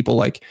rely on people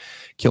like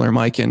Killer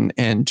Mike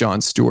and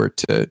Jon Stewart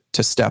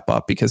to step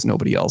up, because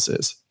nobody else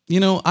is.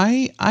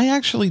 I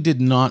actually did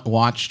not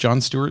watch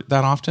Jon Stewart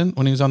that often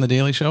when he was on The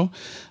Daily Show.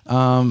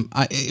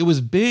 It was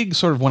big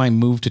sort of when I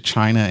moved to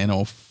China in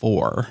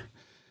 2004.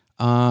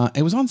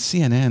 It was on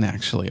CNN,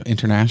 actually,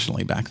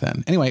 internationally back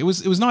then. Anyway, it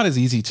was not as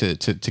easy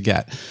to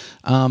get.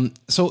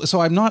 So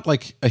I'm not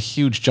like a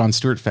huge Jon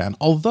Stewart fan,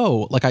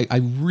 although like I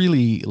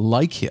really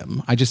like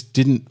him. I just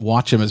didn't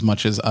watch him as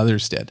much as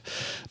others did.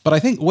 But I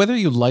think whether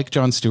you like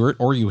Jon Stewart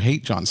or you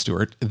hate Jon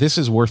Stewart, this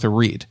is worth a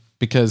read,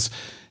 because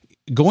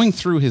going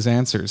through his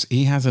answers,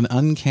 he has an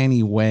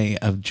uncanny way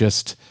of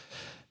just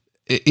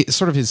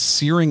sort of his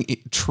searing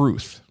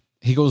truth.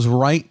 He goes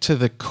right to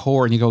the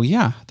core, and you go,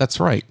 yeah, that's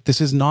right.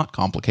 This is not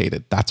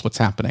complicated. That's what's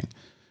happening.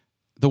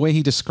 The way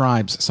he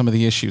describes some of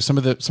the issues, some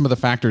of the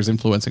factors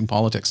influencing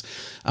politics,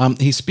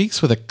 he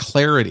speaks with a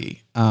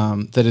clarity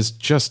that is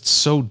just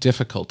so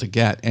difficult to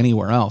get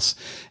anywhere else.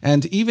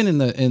 And even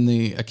in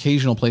the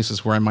occasional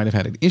places where I might have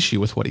had an issue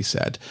with what he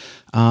said,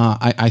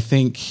 I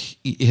think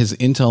his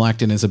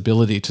intellect and his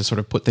ability to sort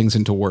of put things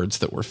into words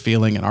that we're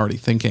feeling and already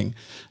thinking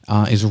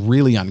is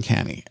really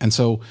uncanny. And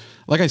so,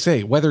 like I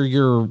say, whether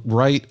you're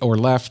right or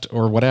left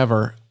or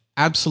whatever,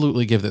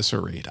 absolutely give this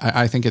a read.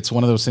 I think it's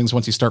one of those things,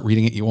 once you start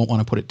reading it, you won't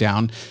want to put it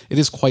down. It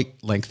is quite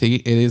lengthy.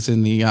 It is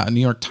in the New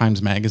York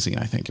Times Magazine,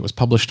 I think. It was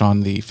published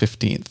on the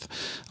 15th.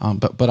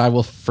 But I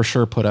will for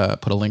sure put a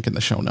link in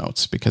the show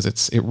notes, because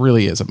it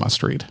really is a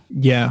must read.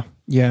 Yeah,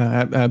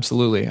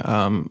 absolutely.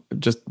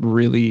 Just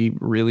really,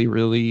 really,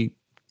 really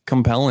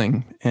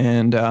compelling.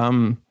 And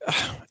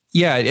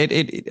yeah,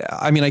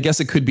 I guess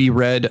it could be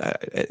read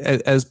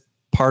as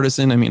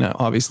partisan. I mean,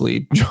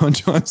 obviously,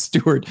 Jon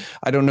Stewart,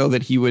 I don't know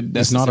that he would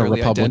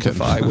necessarily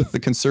identify with the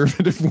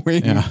conservative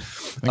wing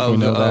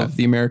of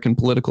the American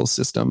political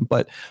system,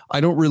 but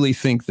I don't really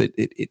think that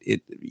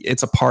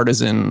it's a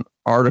partisan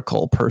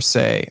article per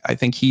se. I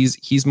think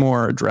he's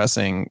more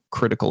addressing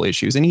critical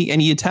issues, and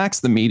he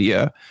attacks the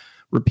media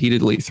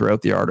repeatedly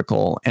throughout the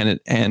article,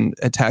 and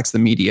attacks the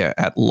media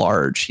at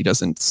large. He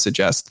doesn't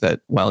suggest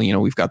that, well,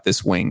 we've got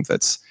this wing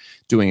that's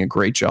doing a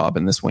great job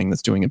and this wing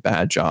that's doing a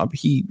bad job.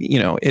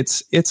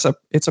 It's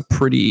a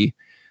pretty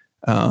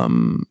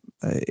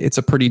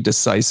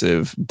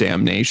decisive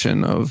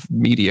damnation of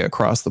media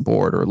across the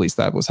board, or at least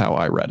that was how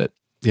I read it.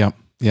 Yeah.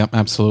 Yep,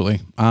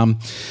 absolutely.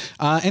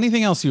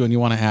 Anything else, Ewan, you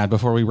want to add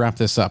before we wrap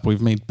this up?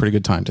 We've made pretty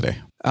good time today.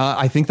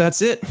 I think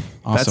that's it.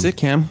 Awesome. That's it,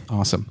 Cam.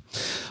 Awesome.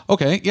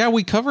 Okay. Yeah,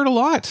 we covered a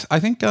lot. I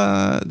think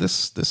I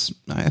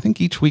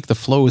think each week the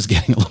flow is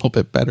getting a little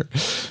bit better,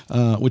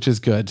 which is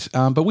good.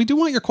 But we do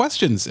want your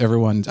questions,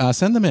 everyone.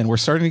 Send them in. We're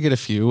starting to get a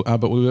few,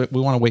 but we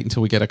want to wait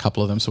until we get a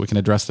couple of them so we can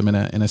address them in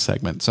a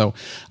segment. So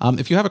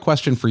if you have a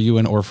question for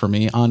Ewan or for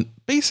me on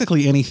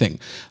basically anything,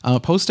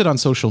 post it on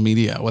social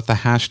media with the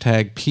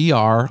hashtag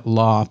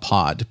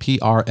PRLawPod, PRLAWPOD.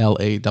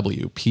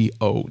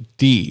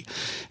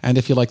 And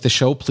if you like the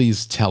show,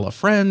 please tell a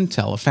friend,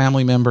 tell a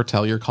family member,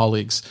 tell your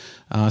colleagues,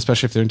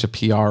 especially if they're into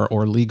PR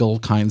or legal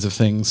kinds of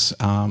things.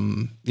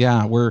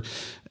 We're,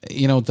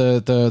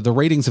 the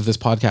ratings of this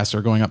podcast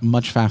are going up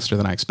much faster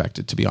than I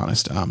expected, to be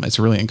honest. It's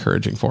really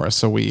encouraging for us.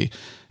 So we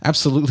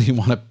absolutely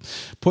want to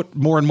put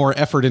more and more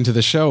effort into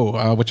the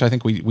show, which I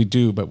think we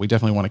do, but we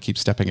definitely want to keep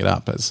stepping it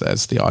up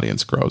as the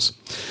audience grows.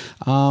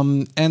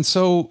 And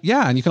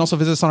you can also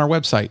visit us on our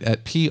website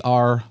at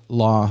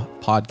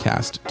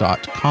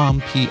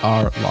prlawpodcast.com,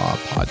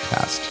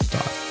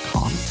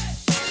 prlawpodcast.com.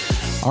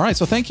 All right.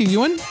 So thank you,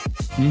 Ewan.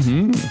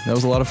 That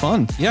was a lot of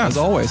fun. Yeah. As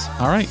always.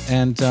 All right.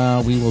 And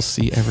we will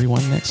see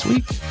everyone next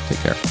week. Take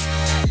care.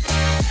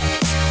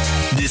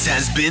 This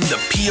has been the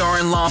PR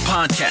and Law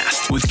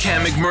Podcast with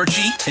Cam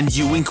McMurtry and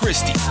Ewan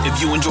Christie. If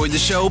you enjoyed the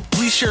show,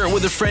 please share it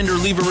with a friend or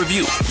leave a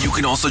review. You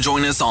can also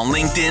join us on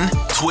LinkedIn,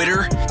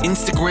 Twitter,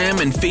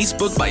 Instagram, and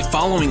Facebook by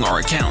following our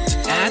account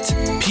at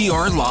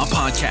PR Law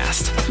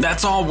Podcast.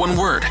 That's all one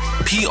word,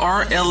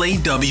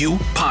 PRLAW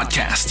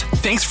Podcast.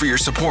 Thanks for your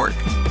support.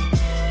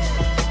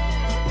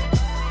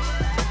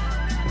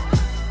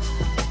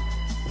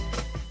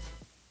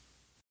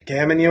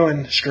 Cam and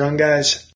Ewan, strong guys.